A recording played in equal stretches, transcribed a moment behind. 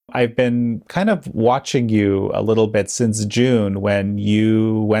I've been kind of watching you a little bit since June when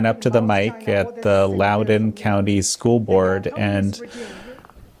you went up to the mic at the Loudoun County School Board and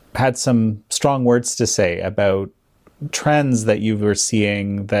had some strong words to say about trends that you were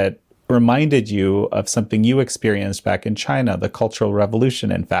seeing that reminded you of something you experienced back in China, the Cultural Revolution,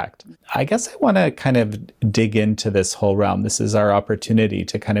 in fact. I guess I want to kind of dig into this whole realm. This is our opportunity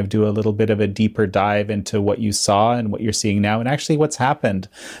to kind of do a little bit of a deeper dive into what you saw and what you're seeing now, and actually what's happened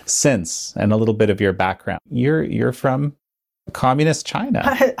since, and a little bit of your background. You're from communist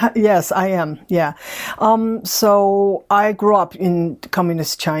China. Yes, I am. Yeah. So I grew up in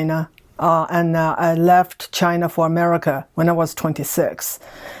communist China, and I left China for America when I was 26.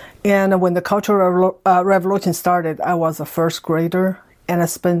 And when the Cultural Revolution started, I was a first grader, and I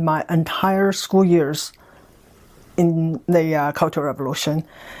spent my entire school years in the Cultural Revolution.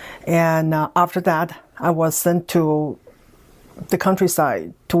 And after that, I was sent to the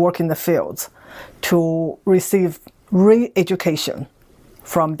countryside to work in the fields to receive re-education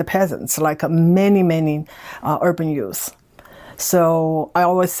from the peasants, like many urban youth. So I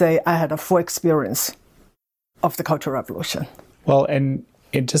always say I had a full experience of the Cultural Revolution. Well, and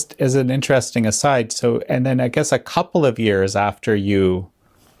it just as an interesting aside, and then I guess a couple of years after you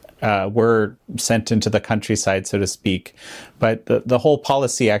were sent into the countryside, so to speak, but the whole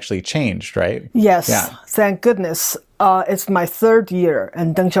policy actually changed, right? Yes, yeah. Thank goodness. It's my third year,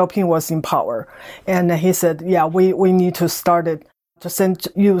 and Deng Xiaoping was in power. And he said, yeah, we need to start it to send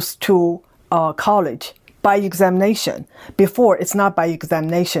youth to college by examination. Before, it's not by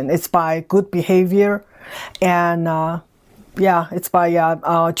examination, it's by good behavior, and it's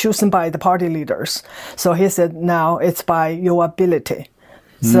by chosen by the party leaders. So he said, now it's by your ability.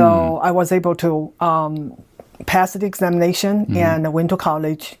 So I was able to pass the examination and went to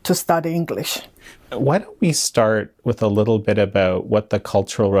college to study English. Why don't we start with a little bit about what the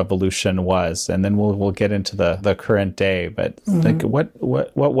Cultural Revolution was, and then we'll get into the current day. But like,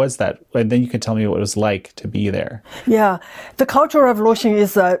 what was that? And then you can tell me what it was like to be there. Yeah, the Cultural Revolution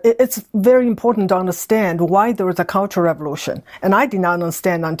is it's very important to understand why there was a Cultural Revolution, and I did not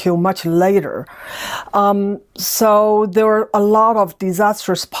understand until much later. So there were a lot of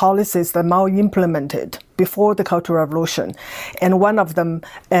disastrous policies that Mao implemented before the Cultural Revolution, and one of them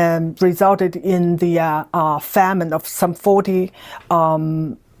resulted in the famine of some 40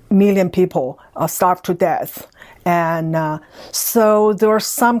 million people starved to death. And so there was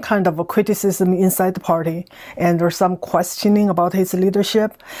some kind of a criticism inside the party, and there's some questioning about his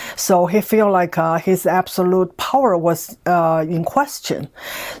leadership. So he felt like his absolute power was in question.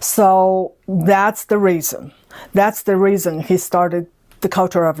 So that's the reason. That's the reason he started the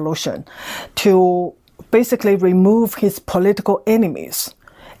Cultural Revolution, to basically remove his political enemies.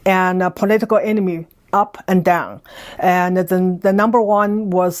 And political enemy up and down. And then the number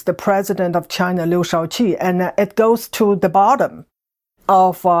one was the president of China, Liu Shaoqi, and it goes to the bottom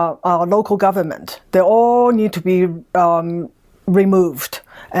of our local government. They all need to be removed,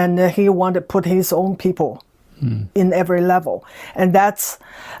 and he wanted to put his own people in every level. And that's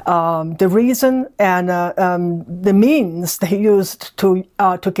the reason and the means they used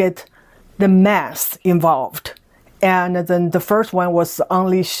to get the mass involved. And then the first one was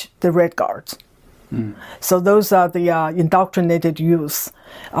unleash the Red Guards. So those are the indoctrinated youth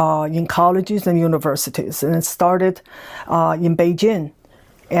in colleges and universities. And it started in Beijing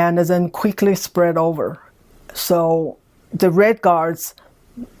and then quickly spread over. So the Red Guards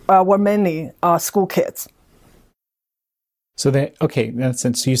were mainly school kids. So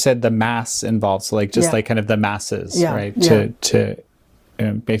so you said the mass involved, so like just like kind of the masses, right? Yeah. To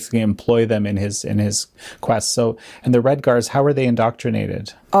basically employ them in his quest. So, and the Red Guards, how were they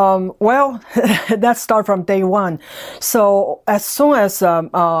indoctrinated? Well, that started from day one. So as soon as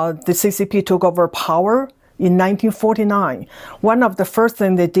the CCP took over power in 1949, one of the first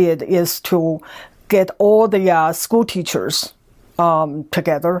things they did is to get all the school teachers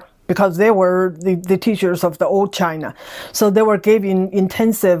together, because they were the teachers of the old China. So they were giving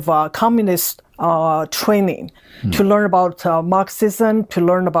intensive communist training to learn about Marxism, to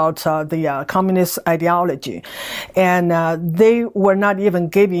learn about the communist ideology. And they were not even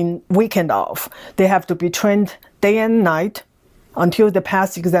giving weekend off. They have to be trained day and night until they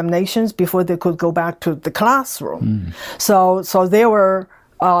passed examinations before they could go back to the classroom. So they were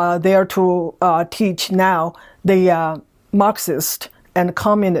there to teach now the Marxist and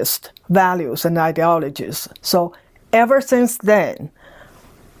communist values and ideologies. So ever since then,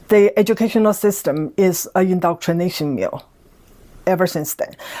 the educational system is an indoctrination mill, ever since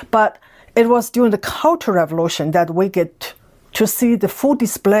then. But it was during the Cultural Revolution that we get to see the full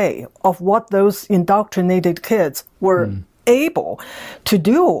display of what those indoctrinated kids were able to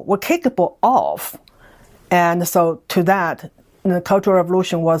do, were capable of. And so to that, the Cultural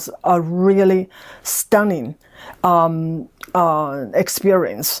Revolution was a really stunning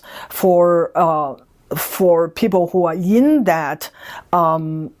experience for people who are in that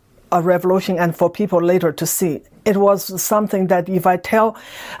a revolution and for people later to see. It was something that if I tell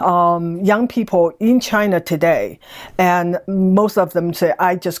young people in China today, and most of them say,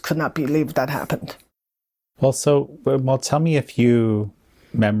 I just could not believe that happened. Well, tell me a few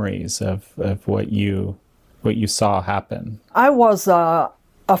memories of what you saw happen. I was a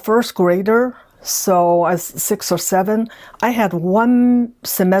first grader, so as 6 or 7, I had one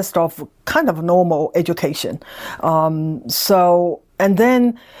semester of kind of normal education. And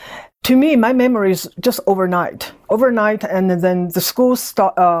then, to me, my memory is just overnight, and then the school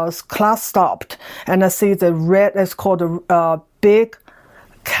class stopped, and I see the red, it's called the big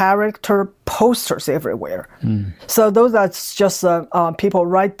character posters everywhere. So those are just people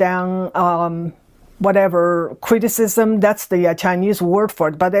write down whatever criticism, that's the Chinese word for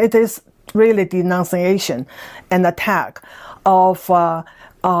it, but it is really denunciation and attack of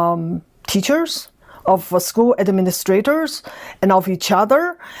teachers, of school administrators, and of each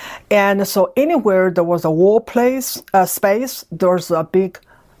other. And so anywhere there was a wall space, there's a big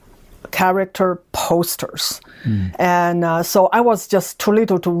character posters. And so I was just too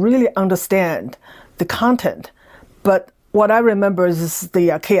little to really understand the content. But what I remember is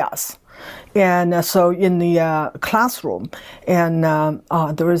the chaos. And so in the classroom, and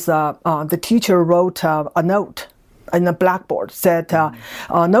there is the teacher wrote a note in the blackboard, said,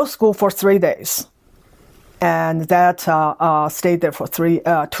 no school for 3 days. And that stayed there for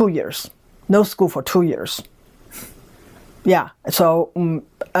 2 years. No school for 2 years. Yeah. So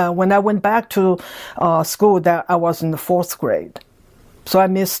when I went back to school, that I was in the 4th grade. So I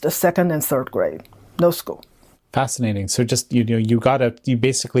missed the 2nd and 3rd grade. No school. Fascinating. So just, you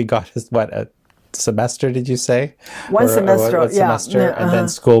basically got a semester, did you say? One semester, one semester, and then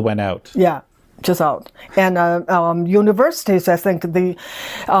school went out. Yeah, just out. And universities, I think they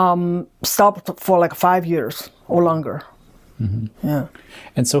stopped for like 5 years or longer. Yeah.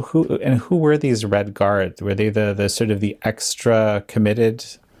 And so who were these Red Guards? Were they the sort of the extra committed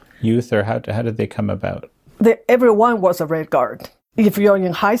youth, or how did they come about? Everyone was a Red Guard. If you're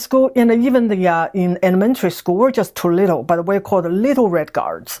in high school, and even in elementary school, we're just too little, but we're called Little Red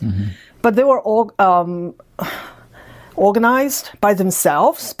Guards. But they were all organized by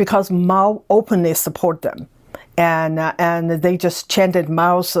themselves because Mao openly support them. And they just chanted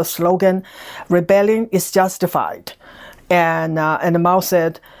Mao's slogan, rebellion is justified. And Mao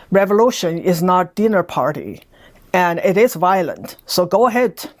said, revolution is not dinner party. And it is violent. So go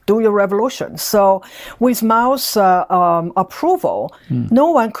ahead, do your revolution. So with Mao's approval,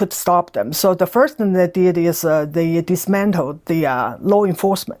 no one could stop them. So the first thing they did is they dismantled the law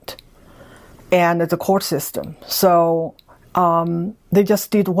enforcement and the court system. So they just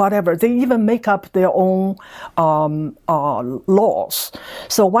did whatever. They even make up their own laws.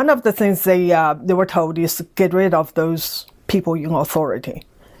 So one of the things they were told is get rid of those people in authority.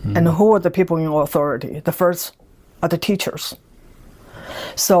 And who are the people in authority? The first are the teachers.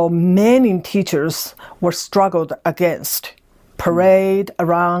 So many teachers were struggled against, parade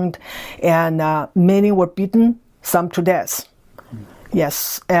around, and many were beaten, some to death.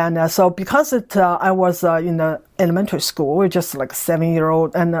 Yes, and so because I was in the elementary school, we're just like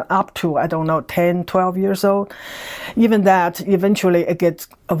 7-year-old and up to, 10, 12 years old. Even that, eventually it gets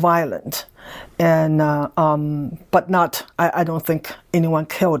violent. And but not, I don't think anyone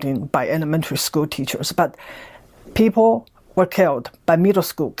killed by elementary school teachers, but people were killed by middle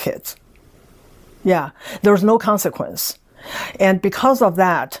school kids. Yeah, there was no consequence. And because of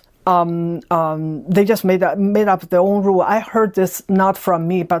that, they just made up their own rule. I heard this not from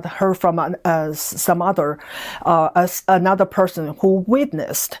me, but heard from another person who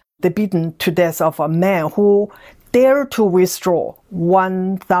witnessed the beaten to death of a man who dared to withdraw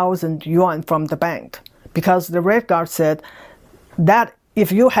 1,000 yuan from the bank because the Red Guard said that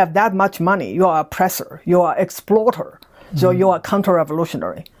if you have that much money, you are an oppressor, you are an exploiter, so you are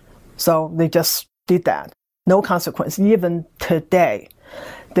counter-revolutionary. So they just did that. No consequence. Even today,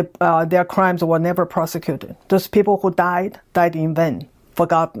 their crimes were never prosecuted. Those people who died in vain,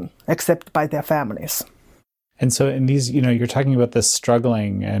 forgotten, except by their families. And so in these, you're talking about this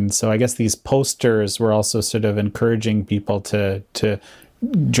struggling, and so I guess these posters were also sort of encouraging people to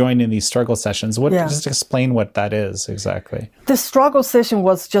join in these struggle sessions. Just explain what that is exactly. The struggle session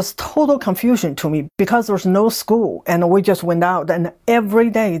was just total confusion to me because there was no school, and we just went out, and every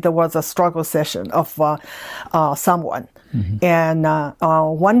day there was a struggle session of someone. And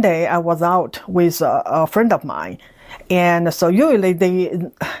one day I was out with a friend of mine, And so usually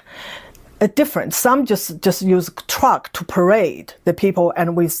different. Some just use truck to parade the people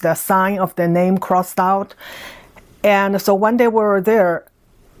and with the sign of their name crossed out. And so one day we were there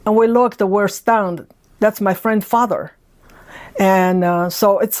and we looked, we're stunned. That's my friend's father. And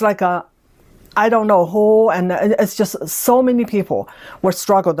so it's like I don't know who, and it's just so many people were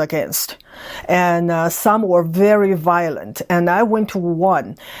struggled against. And some were very violent. And I went to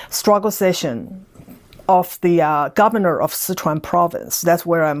one struggle session of the governor of Sichuan province. That's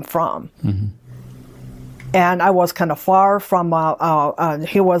where I'm from. Mm-hmm. And I was kind of far from,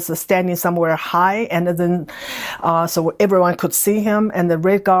 he was standing somewhere high, and then so everyone could see him, and the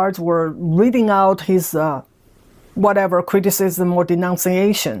Red Guards were reading out his whatever criticism or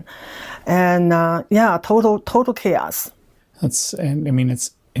denunciation. And total chaos. It's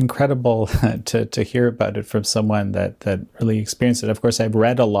incredible to hear about it from someone that really experienced it. Of course, I've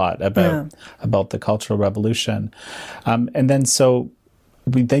read a lot about the Cultural Revolution, and then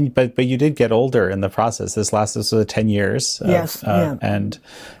but you did get older in the process. This lasted 10 years. Yes. And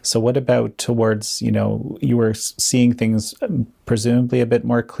so, what about towards you were seeing things presumably a bit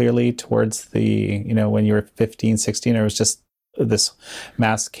more clearly towards the when you were 15, 16, or it was just this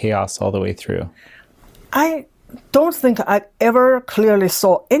mass chaos all the way through? I don't think I ever clearly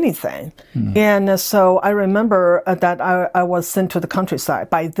saw anything. And so I remember that I was sent to the countryside.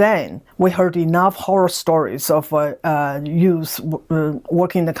 By then, we heard enough horror stories of youth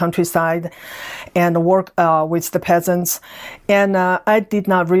working in the countryside and work with the peasants. And I did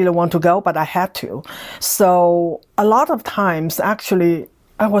not really want to go, but I had to. So a lot of times, actually,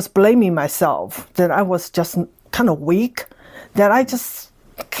 I was blaming myself that I was just kind of weak, that I just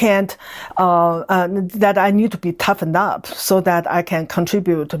can't, that I need to be toughened up so that I can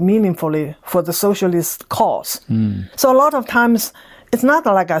contribute meaningfully for the socialist cause. So a lot of times, it's not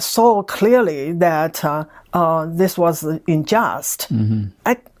like I saw clearly that this was unjust.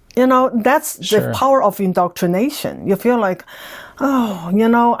 That's the power of indoctrination. You feel like,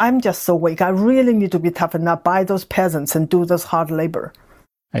 I'm just so weak. I really need to be toughened up by those peasants and do this hard labor.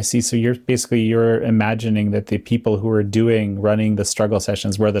 I see. So you're imagining that the people who were running the struggle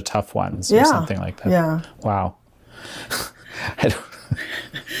sessions were the tough ones or something like that. Yeah. Wow.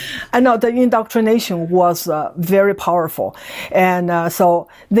 I know the indoctrination was very powerful. And so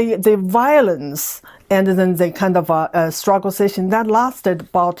the violence and then the kind of struggle session, that lasted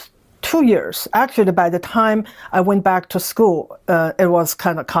about 2 years. Actually, by the time I went back to school, it was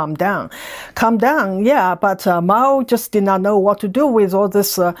kind of calmed down. But Mao just did not know what to do with all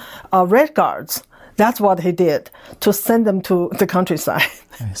this Red Guards. That's what he did, to send them to the countryside.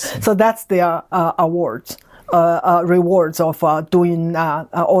 So that's the rewards of doing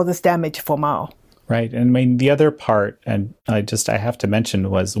all this damage for Mao. Right. And the other part, and I have to mention,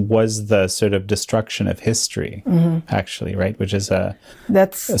 was the sort of destruction of history, actually, right? Which is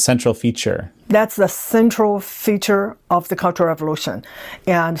that's a central feature. That's the central feature of the Cultural Revolution.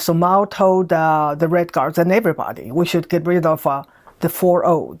 And so Mao told the Red Guards and everybody, we should get rid of the 4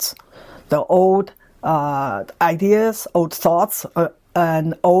 olds. The old ideas, old thoughts,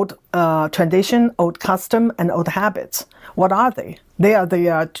 and old tradition, old custom, and old habits. What are they? They are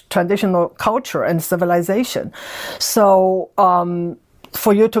the traditional culture and civilization. So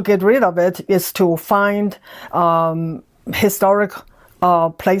for you to get rid of it is to find historic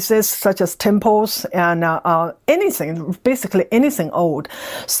places such as temples and basically anything old.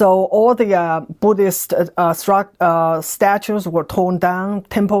 So all the Buddhist statues were torn down,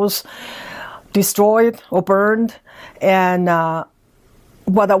 temples destroyed or burned, and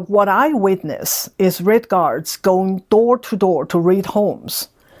what I witness is Red Guards going door to door to raid homes.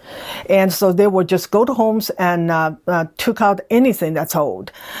 And so they would just go to homes and took out anything that's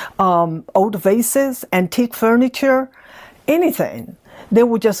old. Old vases, antique furniture, anything. They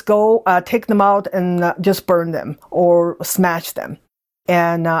would just go take them out and just burn them or smash them.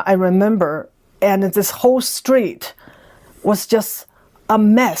 And I remember, and this whole street was just a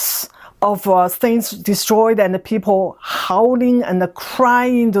mess of things destroyed and the people howling and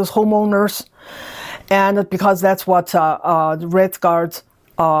crying, those homeowners. And because that's what the Red Guards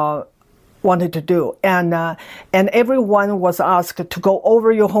wanted to do. And everyone was asked to go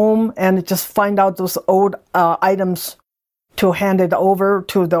over your home and just find out those old items to hand it over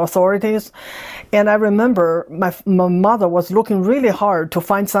to the authorities. And I remember my mother was looking really hard to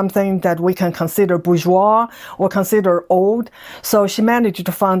find something that we can consider bourgeois or consider old. So she managed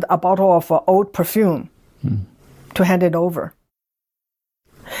to find a bottle of old perfume to hand it over.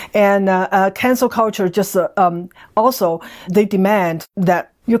 And cancel culture just also, they demand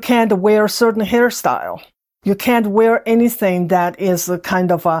that you can't wear certain hairstyle. You can't wear anything that is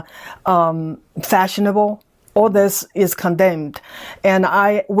kind of fashionable all this is condemned. And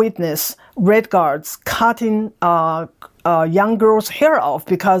I witnessed Red Guards cutting a young girl's hair off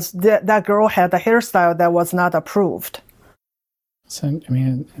because that girl had a hairstyle that was not approved. So, I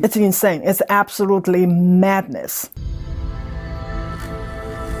mean, it's insane. It's absolutely madness.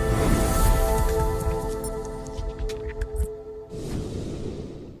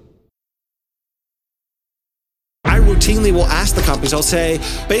 Routinely will ask the companies, I'll say,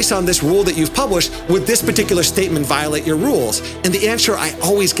 based on this rule that you've published, would this particular statement violate your rules? And the answer I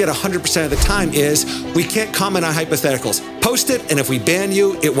always get 100% of the time is, we can't comment on hypotheticals. Post it, and if we ban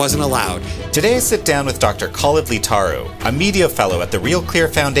you, it wasn't allowed. Today I sit down with Dr. Kalev Leetaru, a media fellow at the Real Clear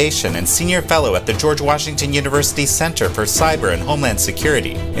Foundation and senior fellow at the George Washington University Center for Cyber and Homeland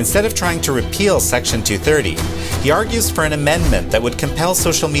Security. Instead of trying to repeal Section 230, he argues for an amendment that would compel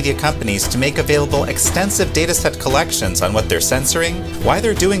social media companies to make available extensive dataset collections on what they're censoring, why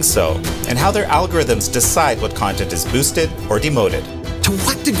they're doing so, and how their algorithms decide what content is boosted or demoted. To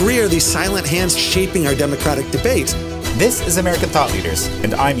what degree are these silent hands shaping our democratic debates? This is American Thought Leaders,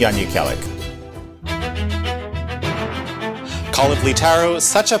 and I'm Jan Jekielek. Kalev Leetaru,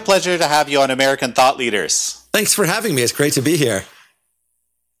 such a pleasure to have you on American Thought Leaders. Thanks for having me. It's great to be here.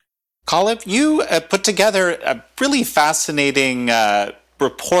 Kalev, you put together a really fascinating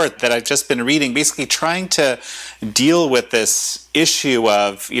report that I've just been reading, basically trying to deal with this issue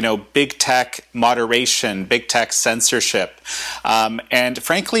of, big tech moderation, big tech censorship. And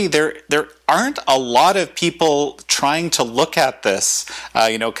frankly, there aren't a lot of people trying to look at this,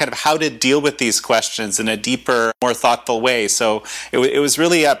 kind of how to deal with these questions in a deeper, more thoughtful way. So it was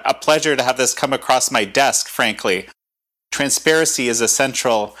really a pleasure to have this come across my desk, frankly. Transparency is a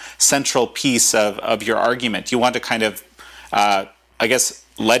central piece of your argument. You want to kind of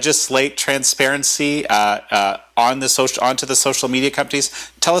legislate transparency onto the social media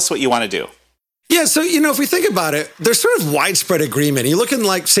companies. Tell us what you want to do. Yeah, so, if we think about it, there's sort of widespread agreement. You look in,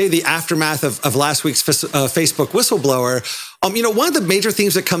 say, the aftermath of last week's Facebook whistleblower, one of the major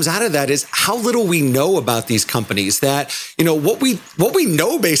themes that comes out of that is how little we know about these companies, that, what we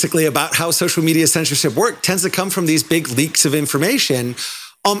know basically about how social media censorship work tends to come from these big leaks of information.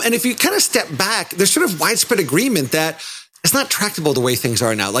 And if you kind of step back, there's sort of widespread agreement that it's not tractable the way things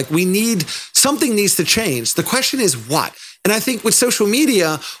are now. Like, something needs to change. The question is what? And I think with social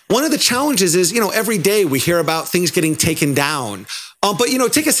media, one of the challenges is, every day we hear about things getting taken down. But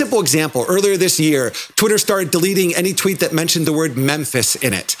take a simple example. Earlier this year, Twitter started deleting any tweet that mentioned the word Memphis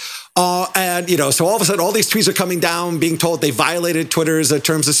in it. So all of a sudden, all these tweets are coming down, being told they violated Twitter's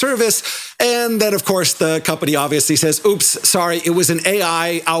terms of service. And then, of course, the company obviously says, oops, sorry, it was an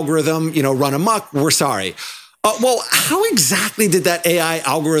AI algorithm, run amok. We're sorry. Well, how exactly did that AI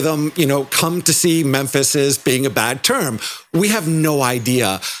algorithm, come to see Memphis as being a bad term? We have no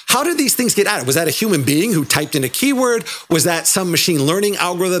idea. How did these things get added? Was that a human being who typed in a keyword? Was that some machine learning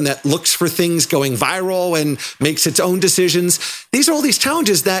algorithm that looks for things going viral and makes its own decisions? These are all these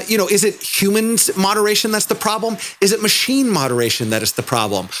challenges that, is it human moderation that's the problem? Is it machine moderation that is the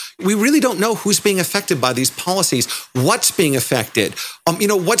problem? We really don't know who's being affected by these policies, what's being affected,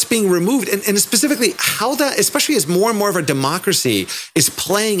 what's being removed, and specifically how that, especially as more and more of our democracy is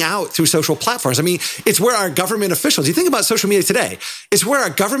playing out through social platforms. I mean, it's where our government officials, you think about social media today, it's where our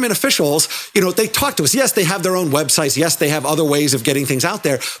government officials, they talk to us. Yes, they have their own websites. Yes, they have other ways of getting things out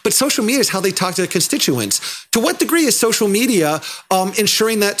there. But social media is how they talk to their constituents. To what degree is social media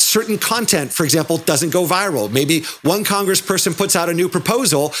ensuring that certain content, for example, doesn't go viral? Maybe one congressperson puts out a new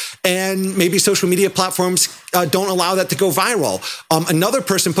proposal and maybe social media platforms don't allow that to go viral. Another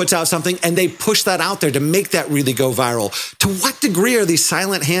person puts out something and they push that out there to make that really go viral. To what degree are these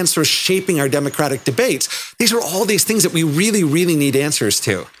silent hands sort of shaping our democratic debates? These are all these things that we really, really need answers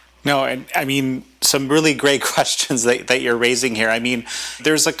to. No, and I mean, some really great questions that you're raising here. I mean,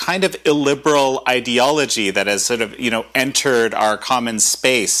 there's a kind of illiberal ideology that has sort of, entered our common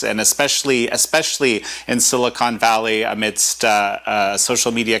space, and especially in Silicon Valley amidst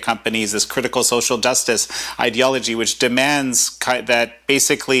social media companies, this critical social justice ideology, which demands that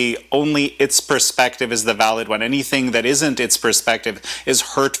basically only its perspective is the valid one. Anything that isn't its perspective is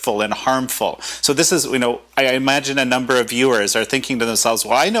hurtful and harmful. So this is, I imagine a number of viewers are thinking to themselves,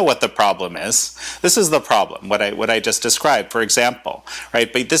 well, I know what the problem is. This is the problem, what I just described, for example,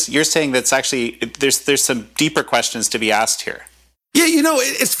 right? But you're saying that's actually, there's some deeper questions to be asked here. Yeah,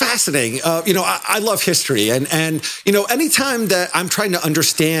 it's fascinating. I love history, and anytime that I'm trying to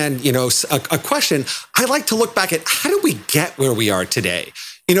understand, a question, I like to look back at how did we get where we are today.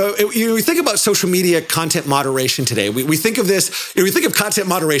 You think about social media content moderation today. We think of this, we think of content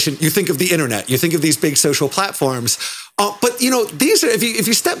moderation, you think of the internet, you think of these big social platforms. But these are, if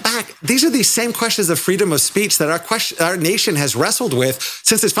you step back, these are these same questions of freedom of speech that our nation has wrestled with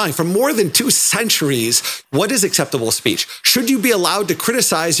since its founding for more than 2 centuries. What is acceptable speech? Should you be allowed to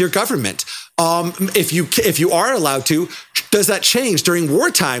criticize your government? If you are allowed to, does that change during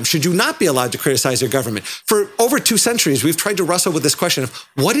wartime? Should you not be allowed to criticize your government? For over 2 centuries, we've tried to wrestle with this question of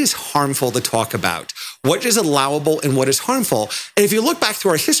what is harmful to talk about? What is allowable and what is harmful? And if you look back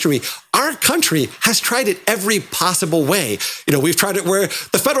through our history, our country has tried it every possible way. We've tried it where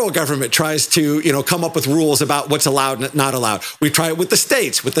the federal government tries to, come up with rules about what's allowed and not allowed. We've tried it with the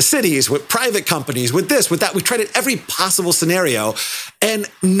states, with the cities, with private companies, with this, with that. We've tried it every possible scenario. And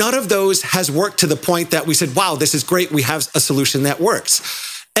none of those has worked to the point that we said, wow, this is great. We have a solution that works.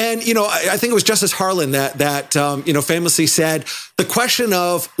 And, I think it was Justice Harlan that famously said, the question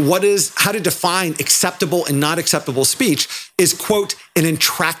of how to define acceptable and not acceptable speech is, quote, an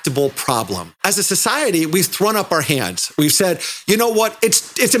intractable problem. As a society, we've thrown up our hands. We've said, you know what,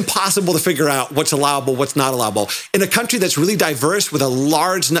 it's impossible to figure out what's allowable, what's not allowable. In a country that's really diverse with a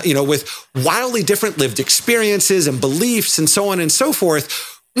large, with wildly different lived experiences and beliefs and so on and so forth,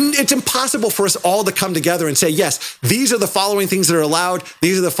 it's impossible for us all to come together and say, yes, these are the following things that are allowed.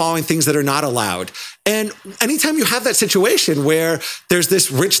 These are the following things that are not allowed. And anytime you have that situation where there's this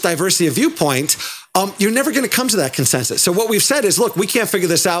rich diversity of viewpoint, you're never going to come to that consensus. So what we've said is, look, we can't figure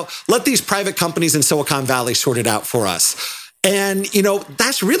this out. Let these private companies in Silicon Valley sort it out for us. And,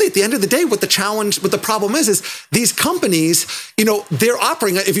 that's really at the end of the day what the problem is these companies, they're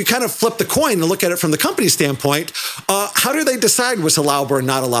operating, if you kind of flip the coin and look at it from the company standpoint, how do they decide what's allowable or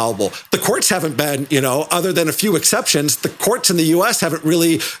not allowable? The courts haven't been, other than a few exceptions, the courts in the U.S. haven't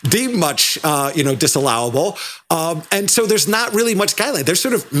really deemed much, disallowable. And so there's not really much guideline. They're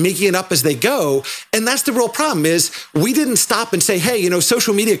sort of making it up as they go. And that's the real problem is we didn't stop and say, hey,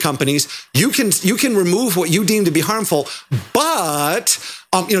 social media companies, you can remove what you deem to be harmful, but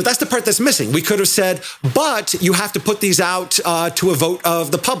that's the part that's missing. We could have said, but you have to put these out to a vote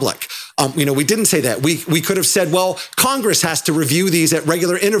of the public. We didn't say that. We could have said, well, Congress has to review these at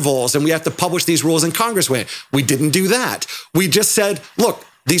regular intervals and we have to publish these rules in Congress. We didn't do that. We just said, look,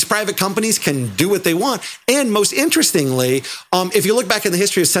 these private companies can do what they want. And most interestingly, if you look back in the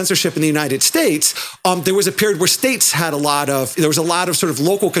history of censorship in the United States, there was a period where states had there was a lot of sort of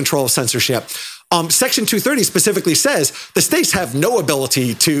local control of censorship. Section 230 specifically says the states have no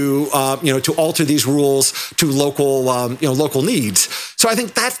ability to alter these rules to local needs. So I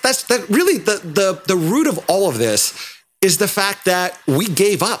think that's really the root of all of this is the fact that we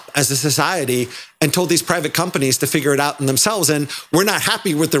gave up as a society and told these private companies to figure it out themselves. And we're not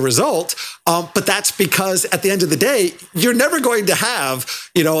happy with the result. But that's because at the end of the day, you're never going to have,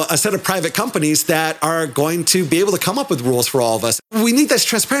 a set of private companies that are going to be able to come up with rules for all of us. We need this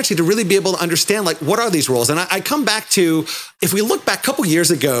transparency to really be able to understand, what are these rules? And I come back to, if we look back a couple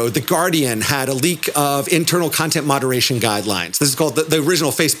years ago, The Guardian had a leak of internal content moderation guidelines. This is called the original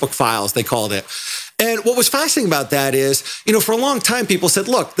Facebook files, they called it. And what was fascinating about that is, for a long time, people said,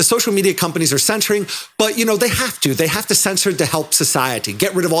 look, the social media companies are censoring, but, they have to censor to help society,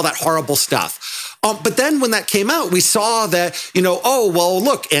 get rid of all that horrible stuff. But then when that came out, we saw that,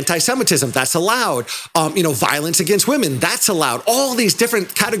 look, anti-Semitism, that's allowed. Violence against women, that's allowed. All these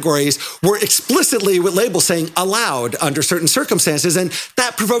different categories were explicitly with labels saying allowed under certain circumstances. And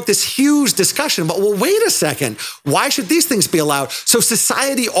that provoked this huge discussion about, well, wait a second, why should these things be allowed? So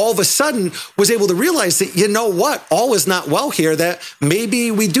society all of a sudden was able to realize that, all is not well here, that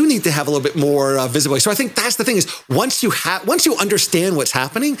maybe we do need to have a little bit more visibility. So I think that's the thing is once you understand what's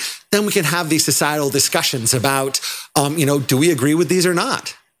happening, then we can have these societal discussions about, do we agree with these or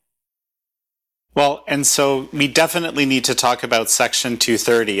not? Well, and so we definitely need to talk about Section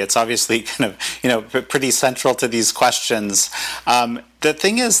 230. It's obviously kind of, pretty central to these questions. The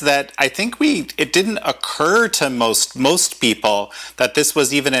thing is that I think it didn't occur to most people that this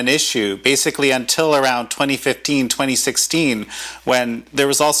was even an issue, basically until around 2015, 2016, when there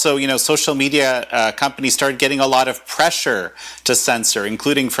was also, social media companies started getting a lot of pressure to censor,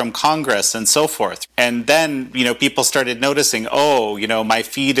 including from Congress and so forth. And then, people started noticing, my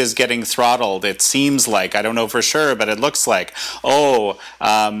feed is getting throttled. It seems like, I don't know for sure, but it looks like,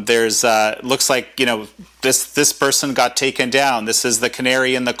 looks like, this person got taken down. This is the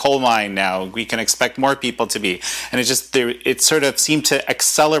canary in the coal mine now. We can expect more people to be. And it sort of seemed to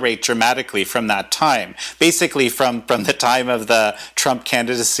accelerate dramatically from that time, basically from the time of the Trump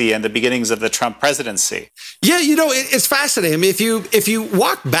candidacy and the beginnings of the Trump presidency. Yeah, it's fascinating. I mean, if you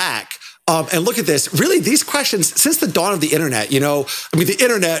walk back, and look at this. Really, these questions, since the dawn of the internet, the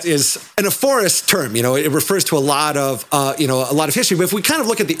internet is an aphorist term. It refers to a lot of history. But if we kind of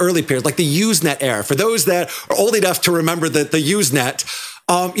look at the early period, like the Usenet era, for those that are old enough to remember the Usenet,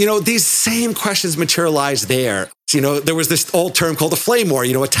 these same questions materialize there. There was this old term called the flame war,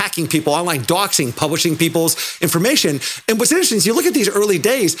 attacking people online, doxing, publishing people's information. And what's interesting is you look at these early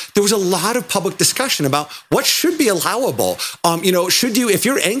days, there was a lot of public discussion about what should be allowable. If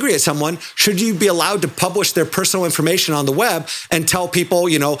you're angry at someone, should you be allowed to publish their personal information on the web and tell people,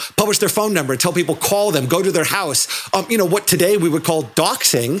 publish their phone number, tell people, call them, go to their house. What today we would call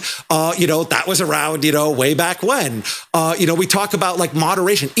doxing, that was around, way back when. We talk about like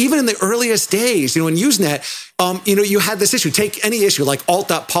moderation, even in the earliest days, in Usenet, you had this issue. Take any issue like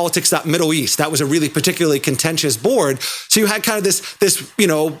alt.politics.Middle East. That was a really particularly contentious board. So you had kind of this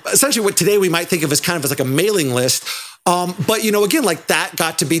essentially what today we might think of as kind of as like a mailing list. But again, like that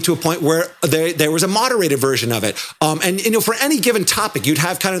got to be to a point where there was a moderated version of it. And for any given topic, you'd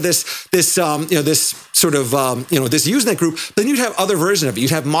have kind of this sort of this Usenet group. Then you'd have other versions of it.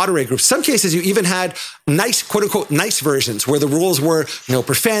 You'd have moderated groups. Some cases you even had nice, quote unquote, nice versions where the rules were no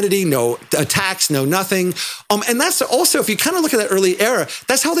profanity, no attacks, no nothing. And that's also, if you kind of look at that early era,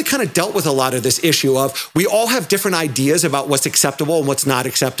 that's how they kind of dealt with a lot of this issue of we all have different ideas about what's acceptable and what's not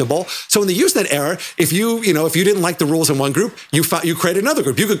acceptable. So in the Usenet era, if you didn't like the rules in one group, you created another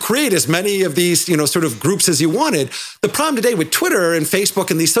group. You could create as many of these, sort of groups as you wanted. The problem today with Twitter and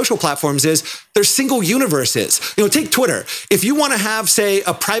Facebook and these social platforms is they're single universes. Take Twitter. If you want to have, say,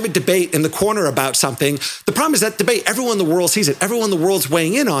 a private debate in the corner about something, the problem is that debate, everyone in the world sees it. Everyone in the world's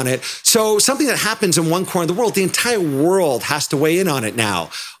weighing in on it. So something that happens in one corner of the world, the entire world has to weigh in on it now.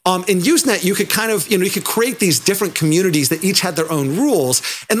 In Usenet, you could kind of, you could create these different communities that each had their own rules.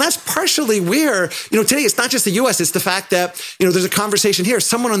 And that's partially where, today it's not just the US, it's the fact that, there's a conversation here.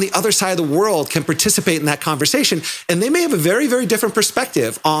 Someone on the other side of the world can participate in that conversation. And they may have a very, very different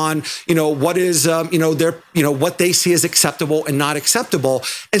perspective on, what is, what they see as acceptable and not acceptable.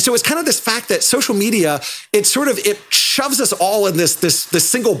 And so it's kind of this fact that social media, it shoves us all in this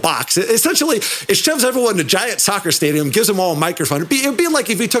single box. Essentially, it shoves everyone in a giant soccer stadium, gives them all a microphone. It'd be like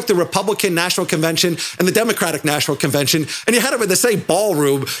if you took the Republican National Convention and the Democratic National Convention and you had them in the same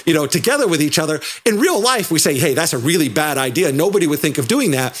ballroom, together with each other. In real life, we say, hey, that's a really bad idea. Nobody would think of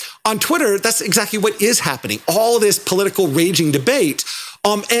doing that. On Twitter, that's exactly what is happening. All of this political raging debate.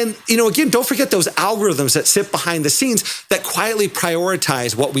 And, again, don't forget those algorithms that sit behind the scenes that quietly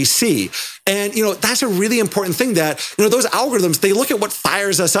prioritize what we see. And, that's a really important thing that, those algorithms, they look at what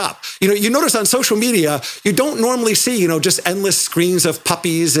fires us up. You notice on social media, you don't normally see, just endless screens of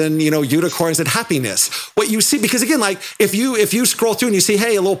puppies and, unicorns and happiness. What you see, because again, like if you scroll through and you see,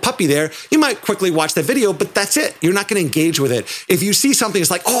 hey, a little puppy there, you might quickly watch that video, but that's it. You're not going to engage with it. If you see something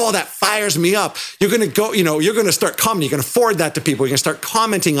that's like, oh, that fires me up, you're going to go, you're going to start commenting. You're going to forward that to people. You're going to start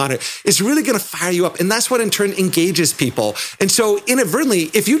commenting on it. It's really going to fire you up. And that's what in turn engages people. And so inadvertently,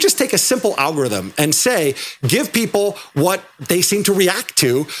 if you just take a simple algorithm and say, give people what they seem to react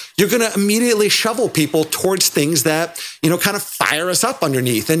to, you're going to immediately shovel people towards things that, kind of fire us up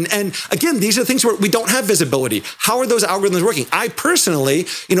underneath. And again, these are things where we don't have visibility. How are those algorithms working? I personally,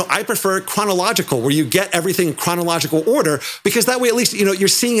 I prefer chronological, where you get everything in chronological order, because that way, at least, you're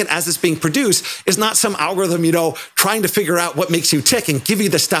seeing it as it's being produced. It's not some algorithm, trying to figure out what makes you tick and give you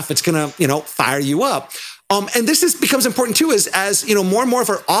the stuff that's going to, fire you up. And this becomes important too, as more and more of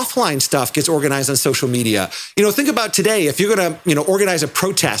our offline stuff gets organized on social media. Think about today, if you're going to, organize a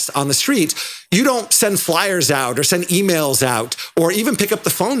protest on the street, you don't send flyers out or send emails out or even pick up the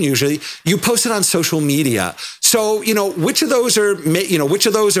phone. Usually you post it on social media. So, which of those are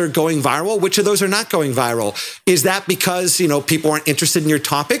going viral? Which of those are not going viral? Is that because, people aren't interested in your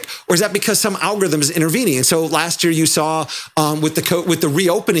topic, or is that because some algorithm is intervening? And so last year you saw with the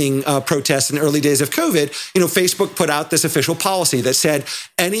reopening protests in the early days of COVID, Facebook put out this official policy that said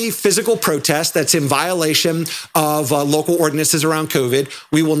any physical protest that's in violation of local ordinances around COVID,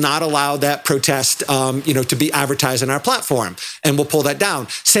 we will not allow that protest, to be advertised on our platform, and we'll pull that down.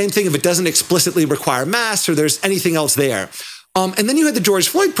 Same thing if it doesn't explicitly require masks or there's anything else there. And then you had the George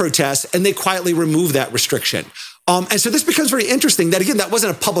Floyd protests, and they quietly removed that restriction. And so this becomes very interesting that, again, that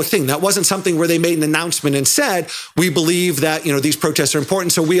wasn't a public thing. That wasn't something where they made an announcement and said, we believe that, these protests are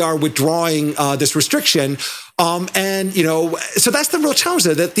important, so we are withdrawing this restriction. And, so that's the real challenge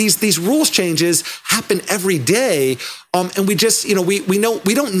there, that these rules changes happen every day. And we just, we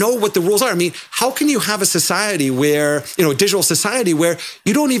don't know what the rules are. I mean, how can you have a society where, a digital society where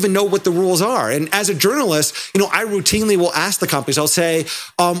you don't even know what the rules are? And as a journalist, I routinely will ask the companies, I'll say,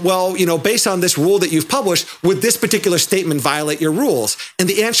 based on this rule that you've published, would this particular statement violate your rules? And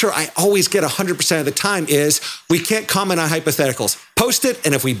the answer I always get 100% of the time is, we can't comment on hypotheticals. Post it,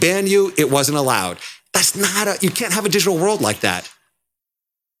 and if we ban you, it wasn't allowed. You can't have a digital world like that.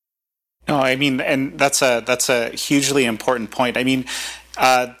 No, I mean, and that's a hugely important point. I mean,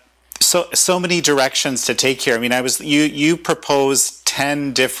 so many directions to take here. I mean, you proposed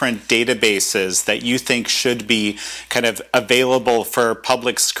 10 different databases that you think should be kind of available for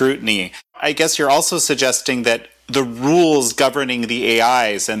public scrutiny. I guess you're also suggesting that the rules governing the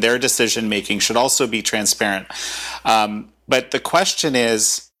AIs and their decision making should also be transparent. But the question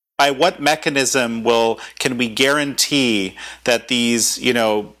is, by what mechanism can we guarantee that these,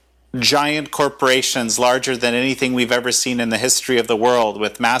 giant corporations, larger than anything we've ever seen in the history of the world,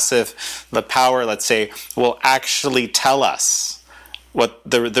 with massive power, let's say, will actually tell us what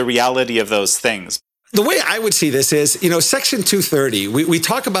the reality of those things? The way I would see this is, Section 230, we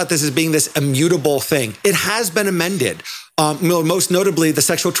talk about this as being this immutable thing. It has been amended. Most notably, the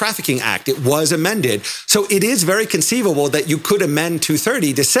Sexual Trafficking Act, it was amended. So it is very conceivable that you could amend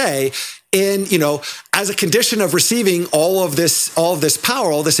 230 to say, as a condition of receiving all of this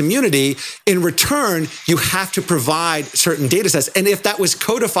power, all this immunity, in return, you have to provide certain data sets. And if that was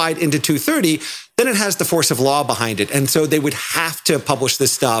codified into 230, then it has the force of law behind it. And so they would have to publish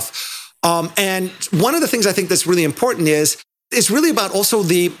this stuff. And one of the things I think that's really important is it's really about also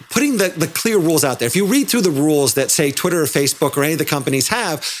putting the clear rules out there. If you read through the rules that say Twitter or Facebook or any of the companies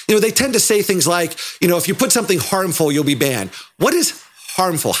have, they tend to say things like, if you put something harmful, you'll be banned. What is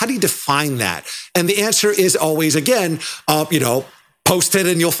harmful? How do you define that? And the answer is always, again, post it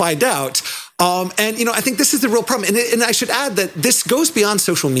and you'll find out. I think this is the real problem. And I should add that this goes beyond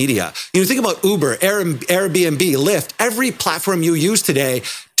social media. Think about Uber, Airbnb, Lyft, every platform you use today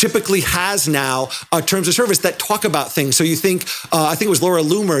typically has now terms of service that talk about things. So you think, I think it was Laura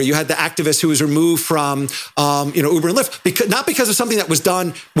Loomer, you had the activist who was removed from, Uber and Lyft, not because of something that was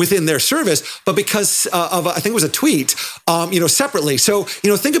done within their service, but because of, I think it was a tweet, separately. So,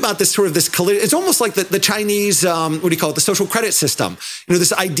 think about this sort of this collision. It's almost like the Chinese, the social credit system.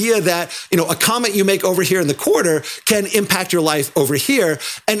 This idea that, a comment you make over here in the corner can impact your life over here.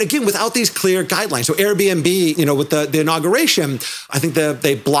 And again, without these clear guidelines. So Airbnb, with the inauguration, I think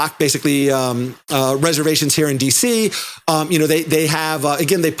they blocked basically reservations here in DC. They have,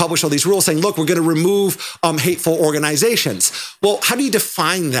 again, they publish all these rules saying, look, we're going to remove hateful organizations. Well, how do you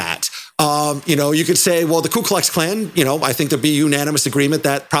define that? You could say, well, the Ku Klux Klan, I think there'd be unanimous agreement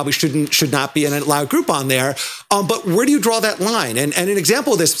that probably should not be an allowed group on there. But where do you draw that line? And an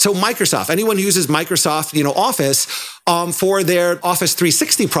example of this, so Microsoft, anyone who uses Microsoft, Office, for their Office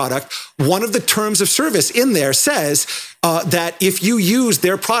 360 product, one of the terms of service in there says that if you use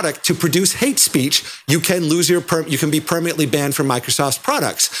their product to produce hate speech, you can lose you can be permanently banned from Microsoft's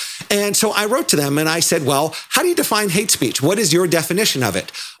products. And so I wrote to them and I said, well, how do you define hate speech? What is your definition of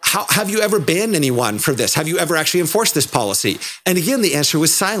it? Have you ever banned anyone for this? Have you ever actually enforced this policy? And again, the answer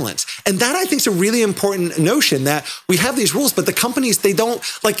was silence. And that I think is a really important notion, that we have these rules, but the companies, they don't,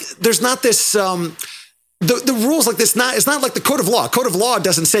 there's not this, the rules like this, it's not like the code of law. Code of law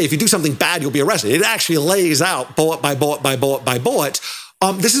doesn't say if you do something bad, you'll be arrested. It actually lays out bullet by bullet by bullet by bullet.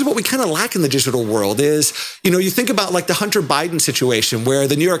 This is what we kind of lack in the digital world is, you think about like the Hunter Biden situation where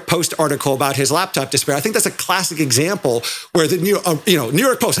the New York Post article about his laptop disappeared. I think that's a classic example where the New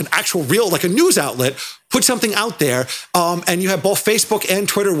York Post, an actual real, like a news outlet, put something out there, and you have both Facebook and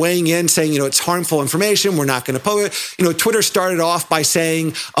Twitter weighing in, saying, it's harmful information, we're not going to post it. Twitter started off by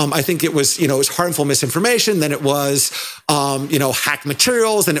saying, I think it was harmful misinformation, then it was, hacked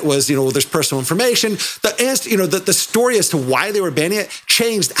materials, then it was, there's personal information. The story as to why they were banning it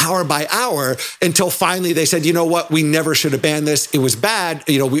changed hour by hour until finally they said, what, we never should have banned this. It was bad.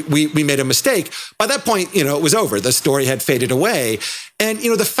 We made a mistake. By that point, it was over. The story had faded away. And,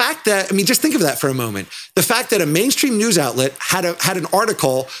 the fact that, just think of that for a moment. The fact that a mainstream news outlet had an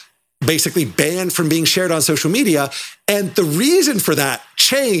article basically banned from being shared on social media. And the reason for that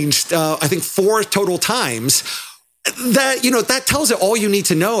changed, I think, 4 total times. that, that tells it all you need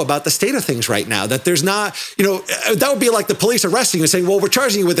to know about the state of things right now. That there's not, that would be like the police arresting you and saying, well, we're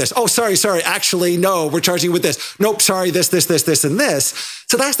charging you with this. Oh, sorry. Actually, no, we're charging you with this. Nope, sorry, this, and this.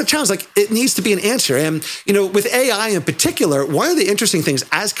 So that's the challenge. Like, it needs to be an answer. And, with AI in particular, one of the interesting things,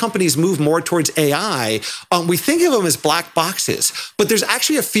 as companies move more towards AI, we think of them as black boxes, but there's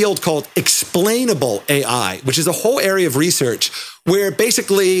actually a field called explainable AI, which is a whole area of research where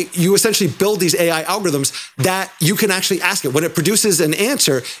basically you essentially build these AI algorithms that you can actually ask it. When it produces an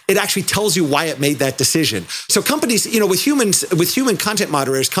answer, it actually tells you why it made that decision. So companies, with human content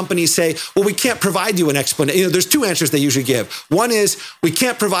moderators, companies say, well, we can't provide you an explanation. There's two answers they usually give. One is, we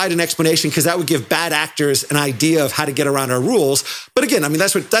can't provide an explanation because that would give bad actors an idea of how to get around our rules. But again,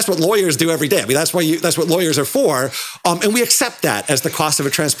 that's what lawyers do every day. That's what lawyers are for. And we accept that as the cost of a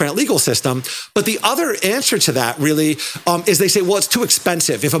transparent legal system. But the other answer to that really is they say, well, it's too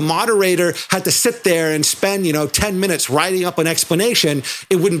expensive. If a moderator had to sit there and spend, 10 minutes writing up an explanation,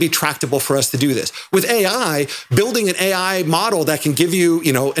 it wouldn't be tractable for us to do this. With AI, building an AI model that can give you,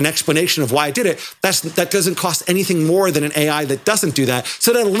 an explanation of why I did it, that doesn't cost anything more than an AI that doesn't do that.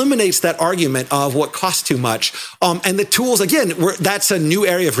 So that eliminates that argument of what costs too much. And the tools, again, that's a new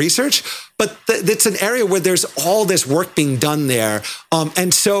area of research, but it's an area where there's all this work being done there.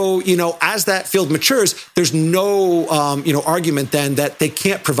 And so, as that field matures, there's no, argument then that they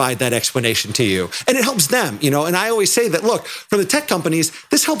can't provide that explanation to you. And it helps them, and I always say that, look, for the tech companies,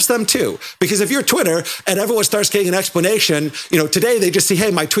 this helps them too. Because if you're Twitter and everyone starts getting an explanation, today they just see, hey,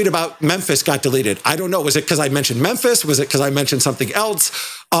 my tweet about Memphis got deleted. I don't know. Was it because I mentioned Memphis? Was it because I mentioned something else?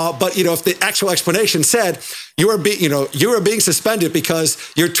 But if the actual explanation said you are being suspended because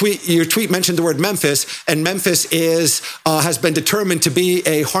your tweet mentioned the word Memphis, and Memphis has been determined to be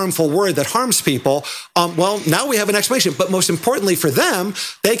a harmful word that harms people. Well, now we have an explanation. But most importantly for them,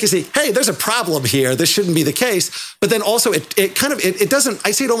 they can see, hey, there's a problem here. This shouldn't be the case. But then also it doesn't.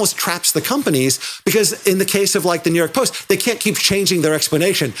 I say it almost traps the companies, because in the case of like the New York Post, they can't keep changing their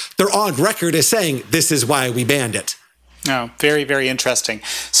explanation. They're on record as saying this is why we banned it. Oh, very, very interesting.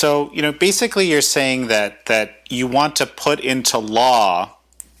 So, basically you're saying that you want to put into law,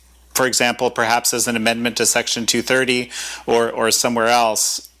 for example, perhaps as an amendment to Section 230 or somewhere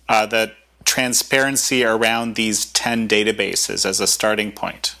else, that transparency around these 10 databases as a starting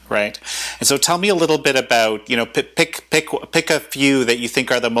point, right? And so tell me a little bit about, pick a few that you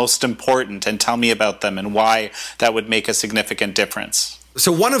think are the most important and tell me about them and why that would make a significant difference. So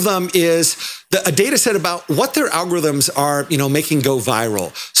one of them is a data set about what their algorithms are, making go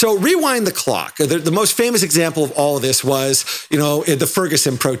viral. So rewind the clock. The most famous example of all of this was, the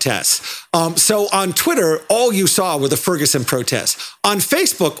Ferguson protests. So on Twitter, all you saw were the Ferguson protests. On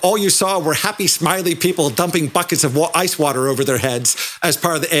Facebook, all you saw were happy, smiley people dumping buckets of ice water over their heads as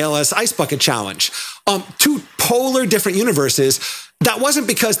part of the ALS Ice Bucket Challenge. Two polar different universes. That wasn't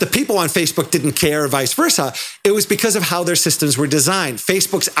because the people on Facebook didn't care or vice versa. It was because of how their systems were designed.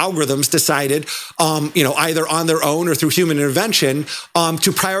 Facebook's algorithms decided, either on their own or through human intervention,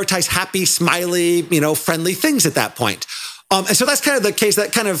 to prioritize happy, smiley, friendly things at that point. And so that's kind of the case.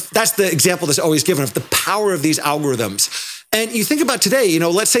 That's the example that's always given of the power of these algorithms. And you think about today,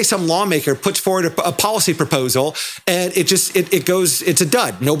 let's say some lawmaker puts forward a policy proposal and it's a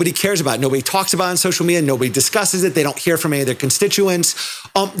dud. Nobody cares about it. Nobody talks about it on social media. Nobody discusses it. They don't hear from any of their constituents.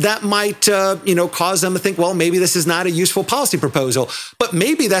 That might, cause them to think, well, maybe this is not a useful policy proposal. But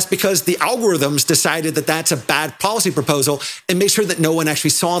maybe that's because the algorithms decided that that's a bad policy proposal and made sure that no one actually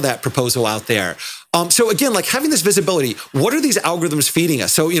saw that proposal out there. So again, like having this visibility, what are these algorithms feeding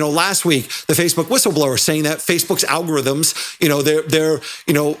us? So, last week, the Facebook whistleblower saying that Facebook's algorithms, they're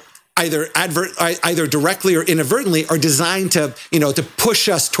either directly or inadvertently are designed to push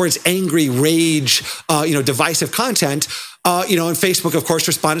us towards angry, rage, divisive content. And Facebook, of course,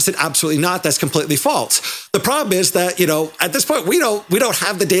 responded and said, absolutely not. That's completely false. The problem is that, at this point, we don't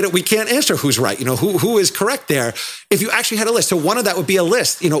have the data. We can't answer who's right, who is correct there. If you actually had a list. So one of that would be a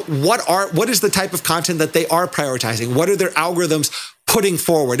list, what is the type of content that they are prioritizing? What are their algorithms putting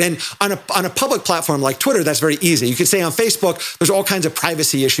forward? And on a public platform like Twitter, that's very easy. You could say on Facebook, there's all kinds of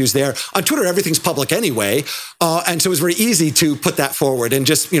privacy issues there. On Twitter, everything's public anyway. And so it's very easy to put that forward and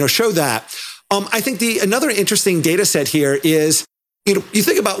just, show that. I think another interesting data set here is You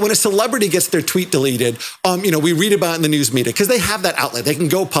think about when a celebrity gets their tweet deleted, we read about it in the news media because they have that outlet. They can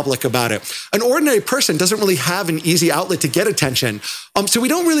go public about it. An ordinary person doesn't really have an easy outlet to get attention. So we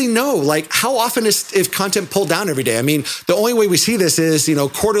don't really know, like, how often is content pulled down every day? I mean, the only way we see this is,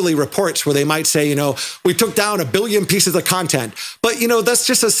 quarterly reports where they might say, we took down 1 billion pieces of content. But, that's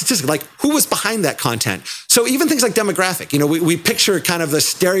just a statistic. Like, who was behind that content? So even things like demographic, we picture kind of the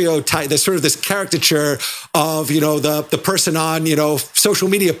stereotype, the sort of this caricature of, the person on, social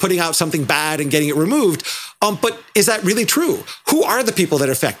media putting out something bad and getting it removed. But is that really true? Who are the people that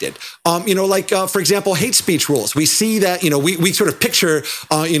are affected? For example, hate speech rules. We see that, we sort of picture,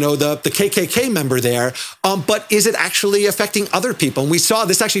 the KKK member there. But is it actually affecting other people? And we saw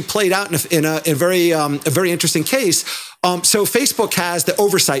this actually played out in a very interesting case. So Facebook has the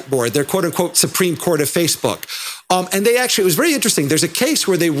oversight board, their quote unquote Supreme Court of Facebook. And it was very interesting. There's a case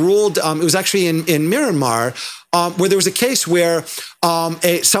where they ruled, it was actually in Myanmar, where there was a case where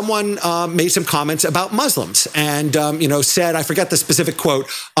someone made some comments about Muslims and, said, I forget the specific quote,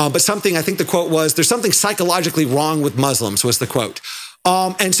 but something, I think the quote was, there's something psychologically wrong with Muslims was the quote.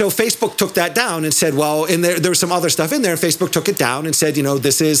 And so Facebook took that down and said, well, there was some other stuff in there. And Facebook took it down and said,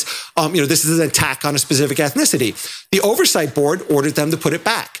 this is an attack on a specific ethnicity. The oversight board ordered them to put it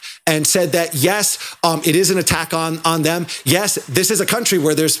back and said that, yes, it is an attack on them. Yes, this is a country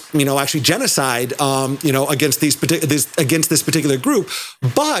where there's, actually genocide, against this particular group.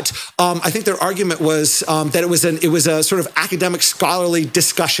 But I think their argument was that it was a sort of academic scholarly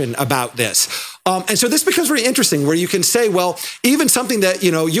discussion about this. And so this becomes very interesting where you can say, well, even something that,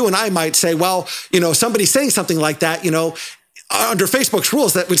 you and I might say, well, somebody saying something like that, under Facebook's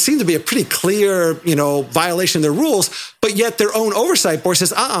rules, that would seem to be a pretty clear, violation of their rules, but yet their own oversight board says,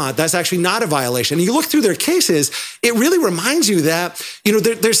 that's actually not a violation. And you look through their cases, it really reminds you that,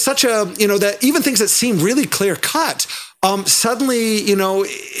 there's such a, that even things that seem really clear cut, suddenly,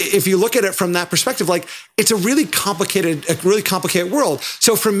 if you look at it from that perspective, like it's a really complicated world.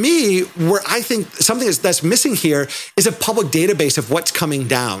 So for me, where I think something that's missing here is a public database of what's coming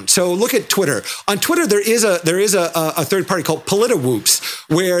down. So look at Twitter. On Twitter, there is a third party called PolitiWhoops,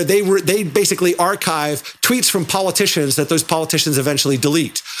 where they basically archive tweets from politicians that those politicians eventually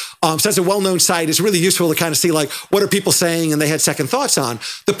delete. So that's a well-known site. It's really useful to kind of see like what are people saying and they had second thoughts on.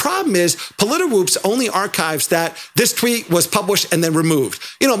 The problem is PolitiWhoops only archives that this tweet was published and then removed.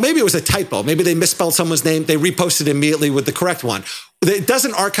 Maybe it was a typo. Maybe they misspelled someone's name. They reposted immediately with the correct one. It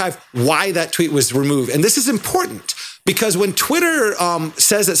doesn't archive why that tweet was removed. And this is important because when Twitter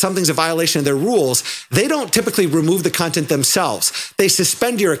says that something's a violation of their rules, they don't typically remove the content themselves. They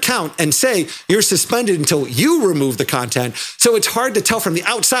suspend your account and say you're suspended until you remove the content. So it's hard to tell from the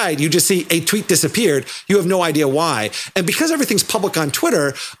outside. You just see a tweet disappeared. You have no idea why. And because everything's public on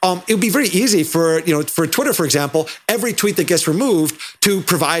Twitter, it would be very easy for Twitter, for example, every tweet that gets removed to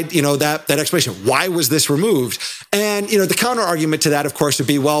provide, that explanation. Why was this removed? And, the counter argument to that, of course, would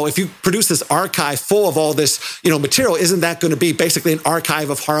be, well, if you produce this archive full of all this, material, isn't that going to be basically an archive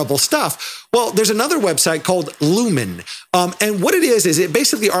of horrible stuff? Well, there's another website called Lumen. And what it is it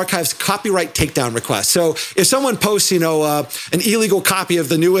basically archives copyright takedown requests. So if someone posts, an illegal copy of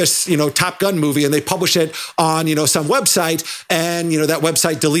the newest, Top Gun movie and they publish it on, some website and, that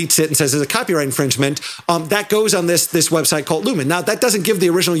website deletes it and says there's a copyright infringement, that goes on this website called Lumen. Now, that doesn't give the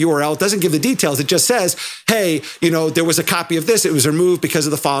original URL. It doesn't give the details. It just says, hey, there was a copy of this. It was removed because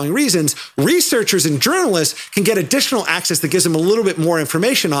of the following reasons. Researchers and journalists can get additional access that gives them a little bit more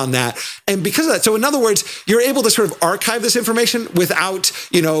information on that. And because of that, so in other words, you're able to sort of archive this information without,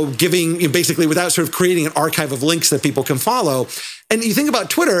 without sort of creating an archive of links that people can follow. And you think about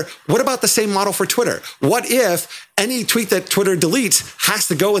Twitter, what about the same model for Twitter? What if any tweet that Twitter deletes has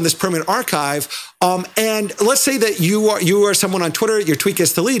to go in this permanent archive? And let's say that you are someone on Twitter, your tweet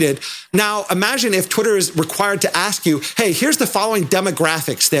gets deleted. Now, imagine if Twitter is required to ask you, hey, here's the following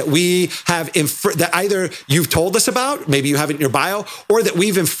demographics that we have that either you've told us about, maybe you have it in your bio, or that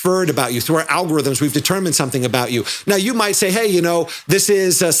we've inferred about you through our algorithms. We've determined something about you. Now, you might say, hey, this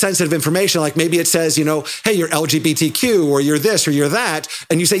is sensitive information. Like maybe it says, hey, you're LGBTQ or you're this or you're that.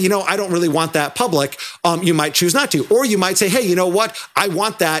 And you say, I don't really want that public. You might choose not to. Or you might say, hey, you know what? I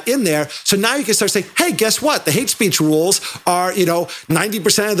want that in there. So now you can start saying, hey, guess what? The hate speech rules are,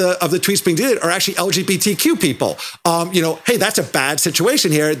 90% of the tweets being deleted are actually LGBTQ people. Hey, that's a bad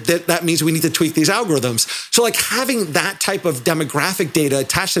situation here. That means we need to tweak these algorithms. So like having that type of demographic data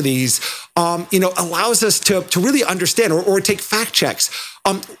attached to these, allows us to really understand or take fact checks.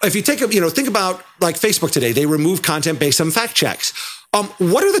 If you think about like Facebook today, they remove content based on fact checks.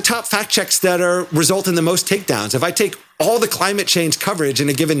 What are the top fact checks that result in the most takedowns? If I take all the climate change coverage in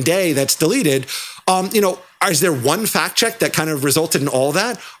a given day that's deleted, Is there one fact check that kind of resulted in all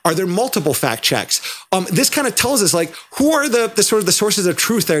that? Are there multiple fact checks? This kind of tells us, like, who are the sort of the sources of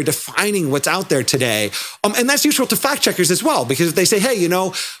truth that are defining what's out there today? And that's useful to fact checkers as well, because if they say, hey, you know,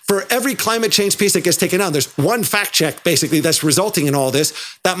 for every climate change piece that gets taken down, there's one fact check basically that's resulting in all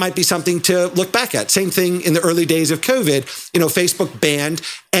this, that might be something to look back at. Same thing in the early days of COVID. You know, Facebook banned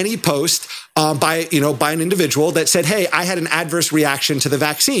any post by an individual that said, hey, I had an adverse reaction to the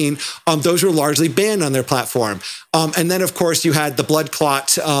vaccine. Those were largely banned on their platform. And then, of course, you had the blood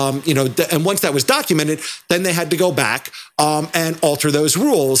clot, and once that was documented, then they had to go back and alter those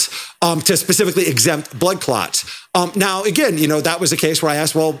rules to specifically exempt blood clots. Now, again, you know, that was a case where I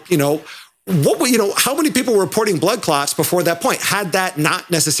asked, well, you know, how many people were reporting blood clots before that point? Had that not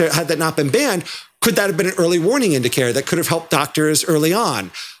been banned, could that have been an early warning indicator that could have helped doctors early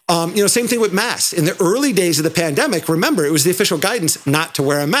on? Same thing with masks. In the early days of the pandemic, remember, it was the official guidance not to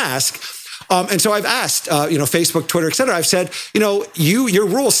wear a mask. And so I've asked, Facebook, Twitter, et cetera, I've said, your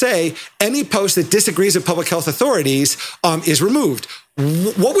rules say any post that disagrees with public health authorities is removed.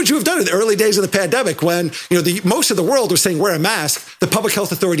 What would you have done in the early days of the pandemic when, most of the world was saying wear a mask, the public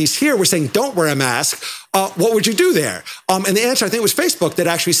health authorities here were saying don't wear a mask? What would you do there? And the answer, I think, was Facebook that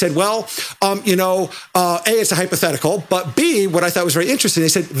actually said, well, A, it's a hypothetical, but B, what I thought was very interesting, they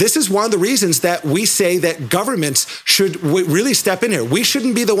said, this is one of the reasons that we say that governments should really step in here. We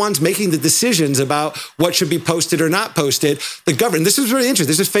shouldn't be the ones making the decisions about what should be posted or not posted. The government, this is really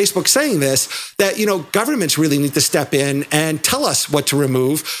interesting. This is Facebook saying this, that, governments really need to step in and tell us what to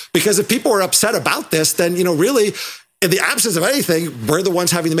remove, because if people are upset about this, then, really, in the absence of anything, we're the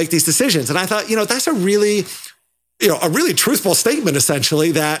ones having to make these decisions. And I thought, that's a really truthful statement,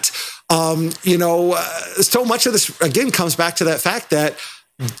 essentially, that, so much of this, again, comes back to that fact that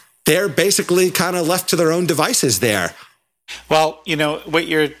they're basically kind of left to their own devices there. Well, what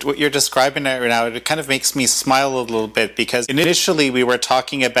you're describing right now, it kind of makes me smile a little bit, because initially we were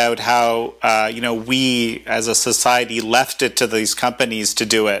talking about how, we as a society left it to these companies to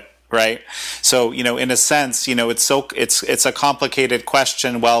do it. Right. So, in a sense, it's a complicated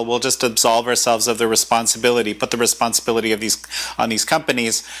question. Well, we'll just absolve ourselves of the responsibility, put the responsibility on these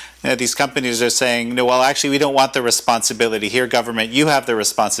companies. These companies are saying, no, well, actually, we don't want the responsibility. Here, government, you have the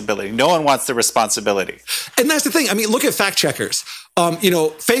responsibility. No one wants the responsibility. And that's the thing. I mean, look at fact checkers.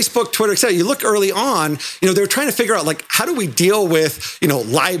 Facebook, Twitter, et cetera. You look early on, they were trying to figure out, like, how do we deal with,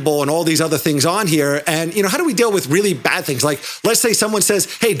 libel and all these other things on here? And, how do we deal with really bad things? Like, let's say someone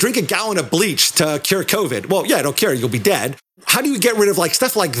says, hey, drink a gallon of bleach to cure COVID. Well, yeah, I don't care. You'll be dead. How do you get rid of, like,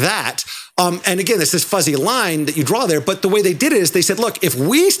 stuff like that? And again, it's this fuzzy line that you draw there. But the way they did it is they said, look, if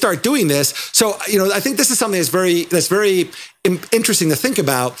we start doing this, so, I think this is something that's very interesting to think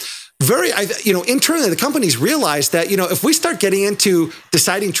about. Internally, the companies realize that, if we start getting into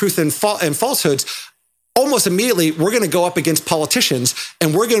deciding truth and falsehoods, almost immediately, we're going to go up against politicians,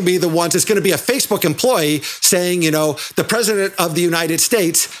 and we're going to be the ones. It's going to be a Facebook employee saying, the president of the United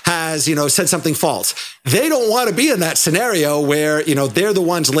States has, said something false. They don't want to be in that scenario where, they're the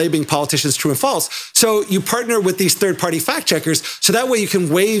ones labeling politicians true and false. So you partner with these third-party fact checkers, so that way you can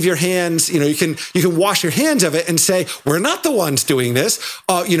wave your hands, you can wash your hands of it and say, we're not the ones doing this.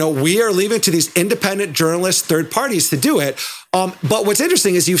 We are leaving it to these independent journalists, third parties to do it. But what's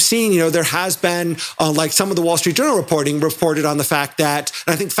interesting is you've seen, there has been, like some of the Wall Street Journal reported on the fact that,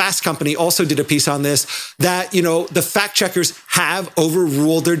 and I think Fast Company also did a piece on this, that, the fact checkers have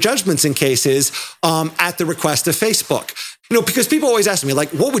overruled their judgments in cases at the request of Facebook. Because people always ask me, like,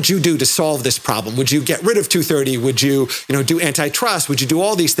 what would you do to solve this problem? Would you get rid of 230? Would you, do antitrust? Would you do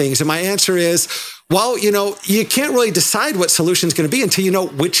all these things? And my answer is, well, you can't really decide what solution is going to be until you know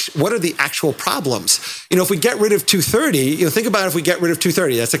what are the actual problems. If we get rid of 230, think about if we get rid of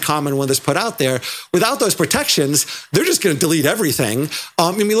 230, that's a common one that's put out there. Without those protections, they're just going to delete everything.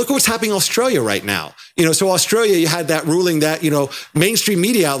 Look at what's happening in Australia right now. So Australia, you had that ruling that, mainstream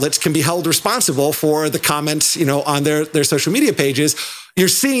media outlets can be held responsible for the comments, on their social media pages. You're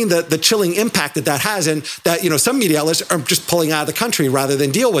seeing the chilling impact that has, and that, some media outlets are just pulling out of the country rather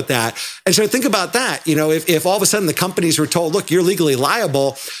than deal with that. And so think about that. If all of a sudden the companies were told, look, you're legally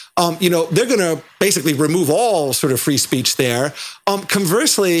liable, they're going to basically remove all sort of free speech there.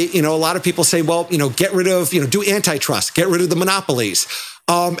 Conversely, a lot of people say, well, get rid of, do antitrust, get rid of the monopolies.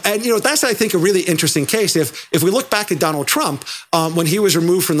 That's, I think, a really interesting case. If we look back at Donald Trump, when he was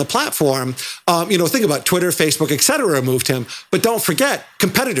removed from the platform, think about Twitter, Facebook, et cetera, removed him. But don't forget,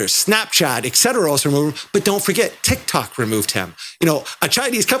 competitors, Snapchat, et cetera, also removed him. But don't forget, TikTok removed him. A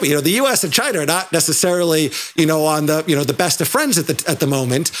Chinese company, the U.S. and China are not necessarily, on the best of friends at the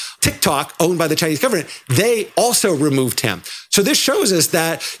moment. TikTok, owned by the Chinese government, they also removed him. So this shows us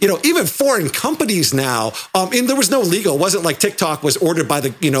that, even foreign companies now, and there was no legal, it wasn't like TikTok was ordered by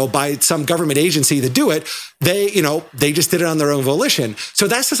by some government agency to do it. They just did it on their own volition. So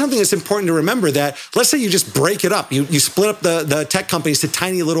that's just something that's important to remember, that let's say you just break it up. You split up the tech companies to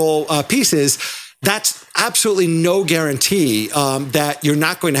tiny little pieces. That's absolutely no guarantee that you're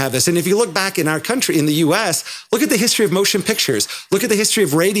not going to have this. And if you look back in our country, in the US, look at the history of motion pictures, look at the history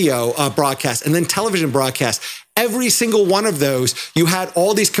of radio broadcast and then television broadcast. Every single one of those, you had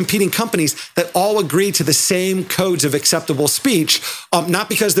all these competing companies that all agreed to the same codes of acceptable speech, not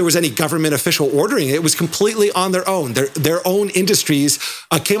because there was any government official ordering it. It was completely on their own. Their own industries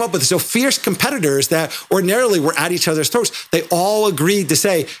came up with it. So fierce competitors that ordinarily were at each other's throats, they all agreed to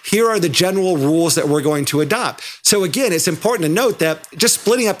say, here are the general rules that we're going to adopt. So again, it's important to note that just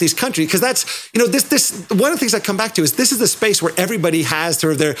splitting up these countries, because that's, this one of the things I come back to is this is the space where everybody has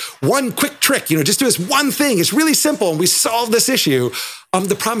sort of their one quick trick, just do this one thing. It's really simple and we solve this issue.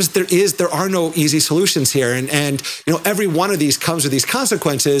 The problem is there are no easy solutions here. And every one of these comes with these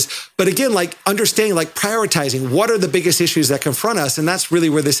consequences. But again, like understanding, like prioritizing, what are the biggest issues that confront us? And that's really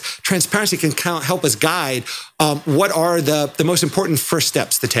where this transparency can help us guide what are the most important first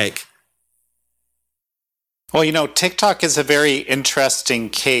steps to take. Well, TikTok is a very interesting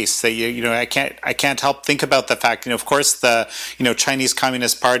case that I can't help think about the fact, of course, the Chinese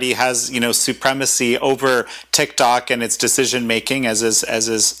Communist Party has supremacy over TikTok and its decision making, as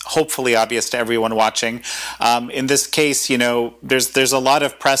is hopefully obvious to everyone watching. In this case, there's a lot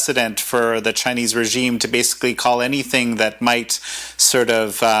of precedent for the Chinese regime to basically call anything that might sort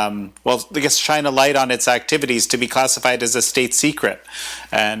of shine a light on its activities to be classified as a state secret,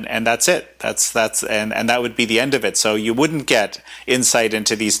 and that's it. That's that would be the end of it. So you wouldn't get insight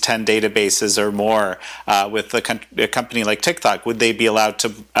into these 10 databases or more with a company like TikTok. Would they be allowed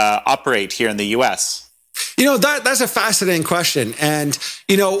to operate here in the U.S.? That's a fascinating question. And,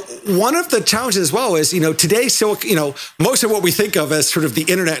 one of the challenges as well is, today, most of what we think of as sort of the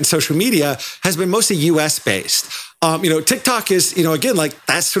internet and social media has been mostly US based. TikTok is, again, like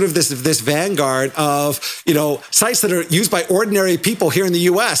that's sort of this vanguard of, sites that are used by ordinary people here in the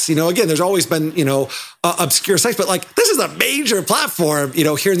US. Again, there's always been, obscure sites, but like this is a major platform,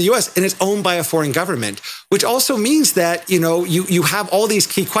 here in the US, and it's owned by a foreign government, which also means that, you have all these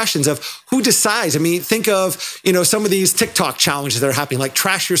key questions of who decides. I mean, think of, some of these TikTok challenges that are happening, like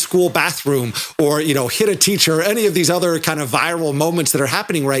trash your school bathroom or, hit a teacher, or any of these other kind of viral moments that are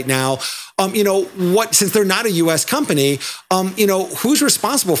happening right now. Since they're not a U.S. company, who's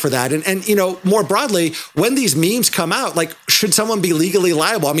responsible for that? And more broadly, when these memes come out, like, should someone be legally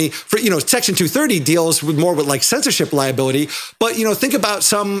liable? I mean, for, Section 230 deals with like censorship liability, but, think about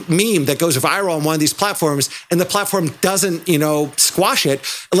some meme that goes viral on one of these platforms and the platform doesn't, squash it.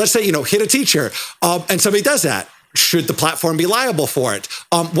 And let's say, hit a teacher, and somebody does that. Should the platform be liable for it?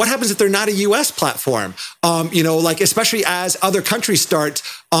 What happens if they're not a U.S. platform? Especially as other countries start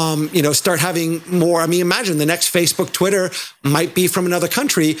having more. I mean, imagine the next Facebook, Twitter might be from another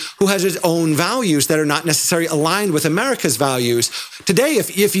country who has its own values that are not necessarily aligned with America's values. Today,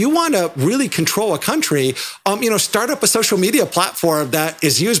 if you want to really control a country, start up a social media platform that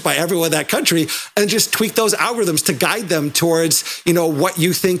is used by everyone in that country and just tweak those algorithms to guide them towards, what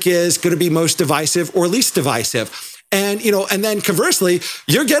you think is going to be most divisive or least divisive. And, and then conversely,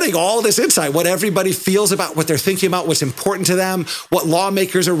 you're getting all this insight, what everybody feels about, what they're thinking about, what's important to them, what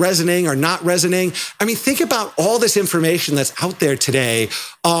lawmakers are resonating or not resonating. I mean, think about all this information that's out there today.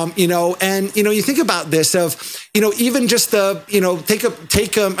 You think about this of, even just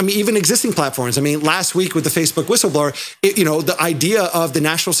even existing platforms. I mean, last week with the Facebook whistleblower, the idea of the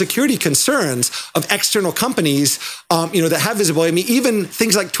national security concerns of external companies, that have visibility. I mean, even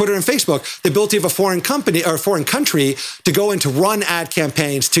things like Twitter and Facebook, the ability of a foreign company or a foreign country to go and to run ad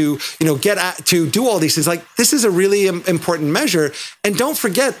campaigns, to to do all these things. Like, this is a really important measure. And don't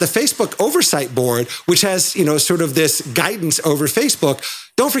forget the Facebook Oversight Board, which has sort of this guidance over Facebook.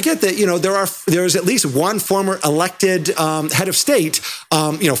 Don't forget that there's at least one former elected head of state,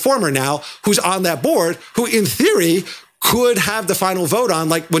 former now, who's on that board, who in theory could have the final vote on,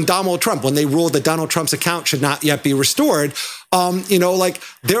 like when they ruled that Donald Trump's account should not yet be restored. There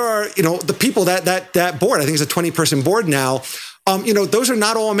are, the people that board, I think it's a 20-person board now. Those are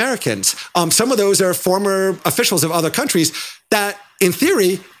not all Americans. Some of those are former officials of other countries that, in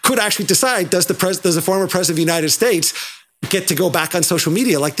theory, could actually decide, does the former president of the United States get to go back on social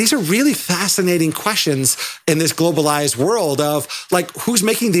media? Like, these are really fascinating questions in this globalized world of, like, who's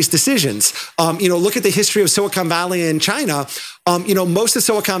making these decisions? Look at the history of Silicon Valley in China. most of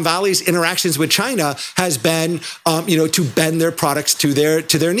Silicon Valley's interactions with China has been, to bend their products to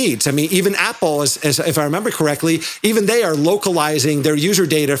their needs. I mean, even Apple, as if I remember correctly, even they are localizing their user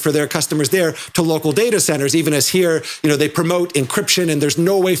data for their customers there to local data centers, even as here, they promote encryption and there's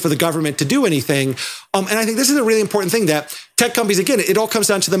no way for the government to do anything. And I think this is a really important thing that tech companies, again, it all comes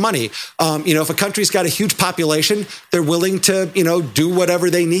down to the money. If a country's got a huge population, they're willing to, do whatever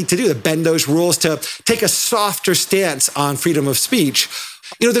they need to do to bend those rules, to take a softer stance on freedom of speech.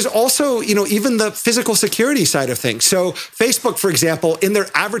 There's also, even the physical security side of things. So Facebook, for example, in their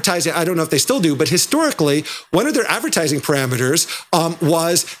advertising, I don't know if they still do, but historically, one of their advertising parameters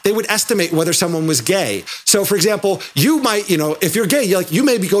was they would estimate whether someone was gay. So, for example, you might, if you're gay, you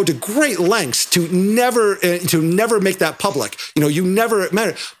maybe go to great lengths to never make that public. You never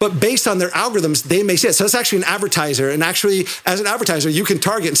matter. But based on their algorithms, they may say it. So it's actually an advertiser. And actually, as an advertiser, you can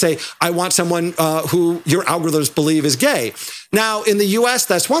target and say, I want someone who your algorithms believe is gay. Now, in the US,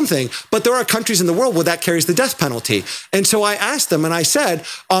 that's one thing, but there are countries in the world where that carries the death penalty. And so I asked them and I said,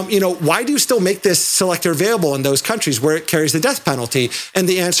 why do you still make this selector available in those countries where it carries the death penalty? And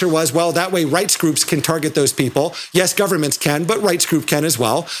the answer was, well, that way rights groups can target those people. Yes, governments can, but rights group can as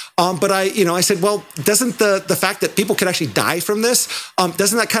well. But I said, well, doesn't the fact that people could actually die from this,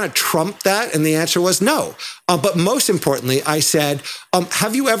 doesn't that kind of trump that? And the answer was no. But most importantly, I said,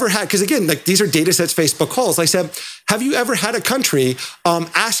 have you ever had, because again, these are data sets Facebook holds. I said, have you ever had a country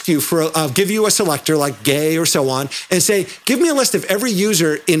ask you give you a selector like gay or so on, and say, give me a list of every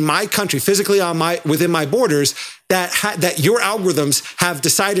user in my country, physically within my borders, that your algorithms have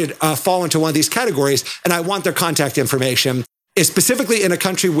decided fall into one of these categories, and I want their contact information, specifically in a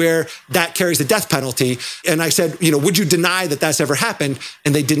country where that carries the death penalty. And I said, would you deny that that's ever happened?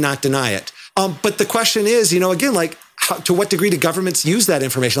 And they did not deny it. But the question is, again, to what degree do governments use that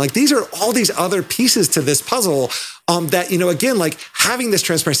information? These are all these other pieces to this puzzle that, again, having this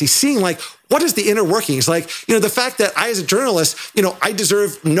transparency, seeing what is the inner workings? The fact that I, as a journalist, I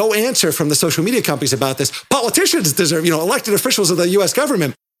deserve no answer from the social media companies about this. Politicians deserve, elected officials of the U.S.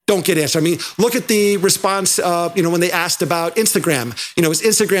 government don't get answered. I mean, look at the response, when they asked about Instagram. Is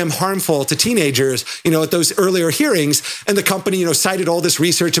Instagram harmful to teenagers, at those earlier hearings? And the company, cited all this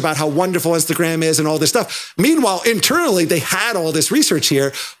research about how wonderful Instagram is and all this stuff. Meanwhile, internally, they had all this research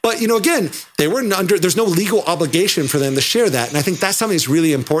here. But, again, there's no legal obligation for them to share that. And I think that's something that's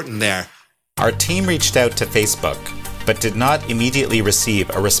really important there. Our team reached out to Facebook, but did not immediately receive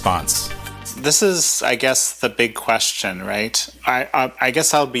a response. This is, I guess, the big question, right? I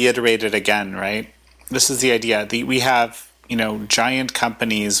guess I'll reiterate it again, right? This is the idea. We have, giant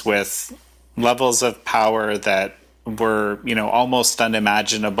companies with levels of power that were, almost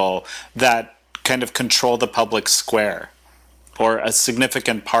unimaginable, that kind of control the public square, or a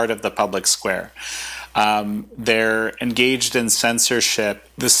significant part of the public square. They're engaged in censorship.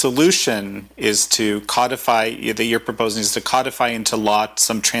 The solution is to codify, that you're proposing is to codify into law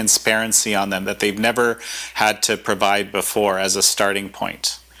some transparency on them that they've never had to provide before as a starting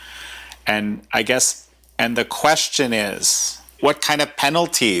point. And I guess, and the question is, what kind of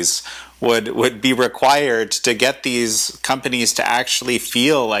penalties would be required to get these companies to actually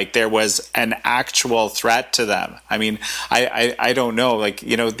feel like there was an actual threat to them? I mean, I don't know. If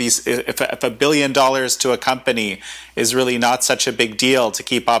 $1 billion to a company is really not such a big deal to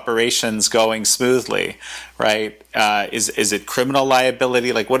keep operations going smoothly, right? Is it criminal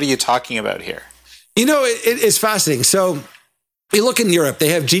liability? What are you talking about here? It's fascinating. So you look in Europe, they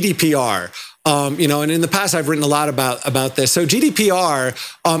have GDPR. And in the past, I've written a lot about this. So GDPR,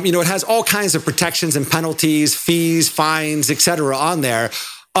 it has all kinds of protections and penalties, fees, fines, et cetera, on there.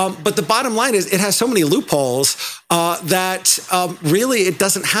 But the bottom line is it has so many loopholes that really it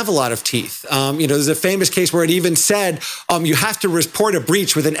doesn't have a lot of teeth. There's a famous case where it even said you have to report a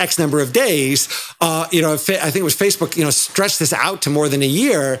breach within X number of days. I think it was Facebook, stretched this out to more than a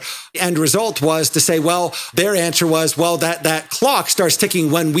year. End result was to say, well, their answer was, well, that clock starts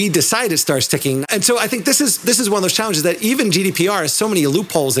ticking when we decide it starts ticking. And so I think this is one of those challenges that even GDPR has so many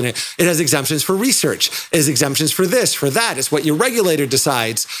loopholes in it. It has exemptions for research. It has exemptions for this, for that. It's what your regulator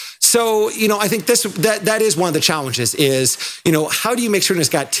decides. So, I think that is one of the challenges is, how do you make sure it's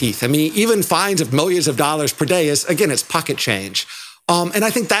got teeth? I mean, even fines of millions of dollars per day is, again, it's pocket change. And I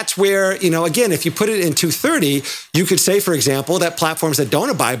think that's where, again, if you put it in 230, you could say, for example, that platforms that don't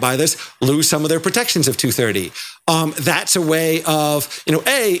abide by this lose some of their protections of 230. That's a way of,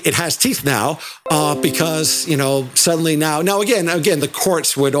 it has teeth now because, suddenly now again, the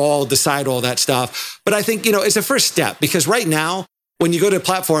courts would all decide all that stuff. But I think, it's a first step because right now, when you go to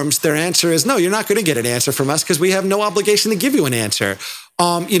platforms, their answer is, no, you're not going to get an answer from us because we have no obligation to give you an answer.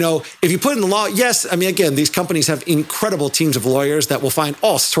 If you put in the law, yes, I mean, again, these companies have incredible teams of lawyers that will find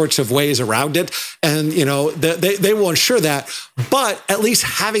all sorts of ways around it. And, they will ensure that. But at least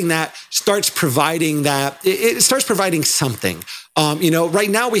having that starts providing it starts providing something. Right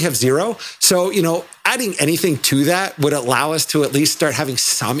now we have zero. So, adding anything to that would allow us to at least start having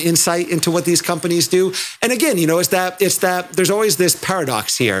some insight into what these companies do. And again, it's that there's always this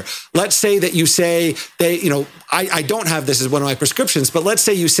paradox here. Let's say that you say I don't have this as one of my prescriptions, but let's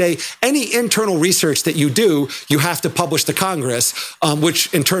say you say any internal research that you do, you have to publish to Congress,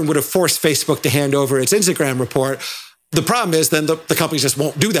 which in turn would have forced Facebook to hand over its Instagram report. The problem is then the companies just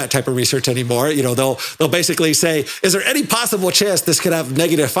won't do that type of research anymore. They'll basically say, is there any possible chance this could have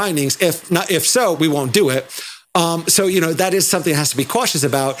negative findings? If so, we won't do it. That is something that has to be cautious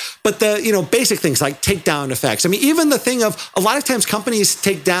about. But the, basic things like takedown effects. I mean, even the thing of a lot of times companies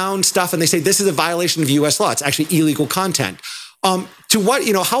take down stuff and they say this is a violation of US law. It's actually illegal content. To what,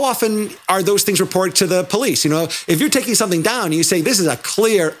 how often are those things reported to the police? If you're taking something down and you say this is a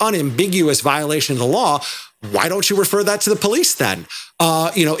clear, unambiguous violation of the law, why don't you refer that to the police then?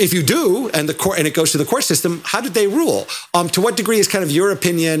 If you do, and it goes to the court system, how did they rule? To what degree is kind of your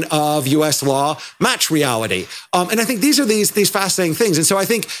opinion of U.S. law match reality? And I think these are these fascinating things. And so I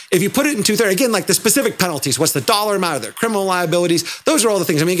think if you put it in 230, again, like the specific penalties, what's the dollar amount of their criminal liabilities? Those are all the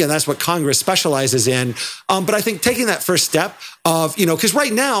things. I mean, again, that's what Congress specializes in. But I think taking that first step of, because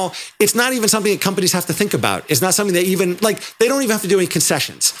right now it's not even something that companies have to think about. It's not something they don't even have to do any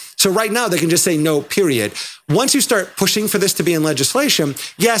concessions. So right now they can just say no, period. Once you start pushing for this to be in legislation,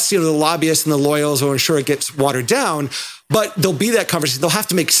 yes, the lobbyists and the loyals will ensure it gets watered down, but there'll be that conversation. They'll have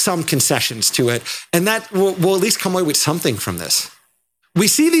to make some concessions to it. And that will at least come away with something from this. We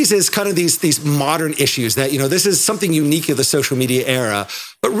see these as kind of these modern issues that, this is something unique of the social media era.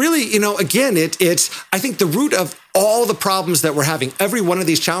 But really, again, it's, I think the root of all the problems that we're having, every one of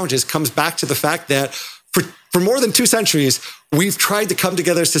these challenges comes back to the fact that for more than 2 centuries, we've tried to come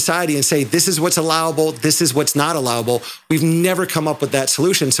together as society and say, this is what's allowable, this is what's not allowable. We've never come up with that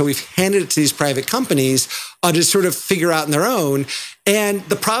solution. So we've handed it to these private companies to sort of figure out on their own. And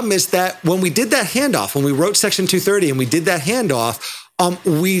the problem is that when we did that handoff, when we wrote Section 230 and we did that handoff,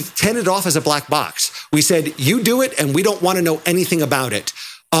 we handed it off as a black box. We said, you do it, and we don't want to know anything about it.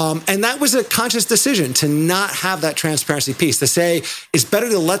 And that was a conscious decision to not have that transparency piece, to say it's better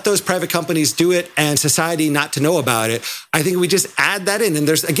to let those private companies do it and society not to know about it. I think we just add that in. And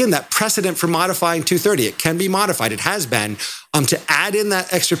there's, again, that precedent for modifying 230. It can be modified. It has been, to add in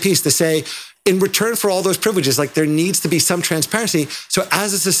that extra piece to say, in return for all those privileges, there needs to be some transparency. So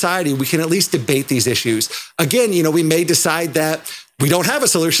as a society, we can at least debate these issues. Again, we may decide that we don't have a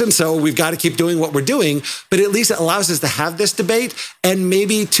solution, so we've got to keep doing what we're doing, but at least it allows us to have this debate and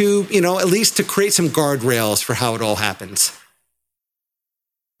maybe to, at least to create some guardrails for how it all happens.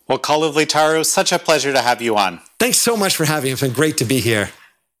 Well, Kalu Vlitaru, such a pleasure to have you on. Thanks so much for having me. It's been great to be here.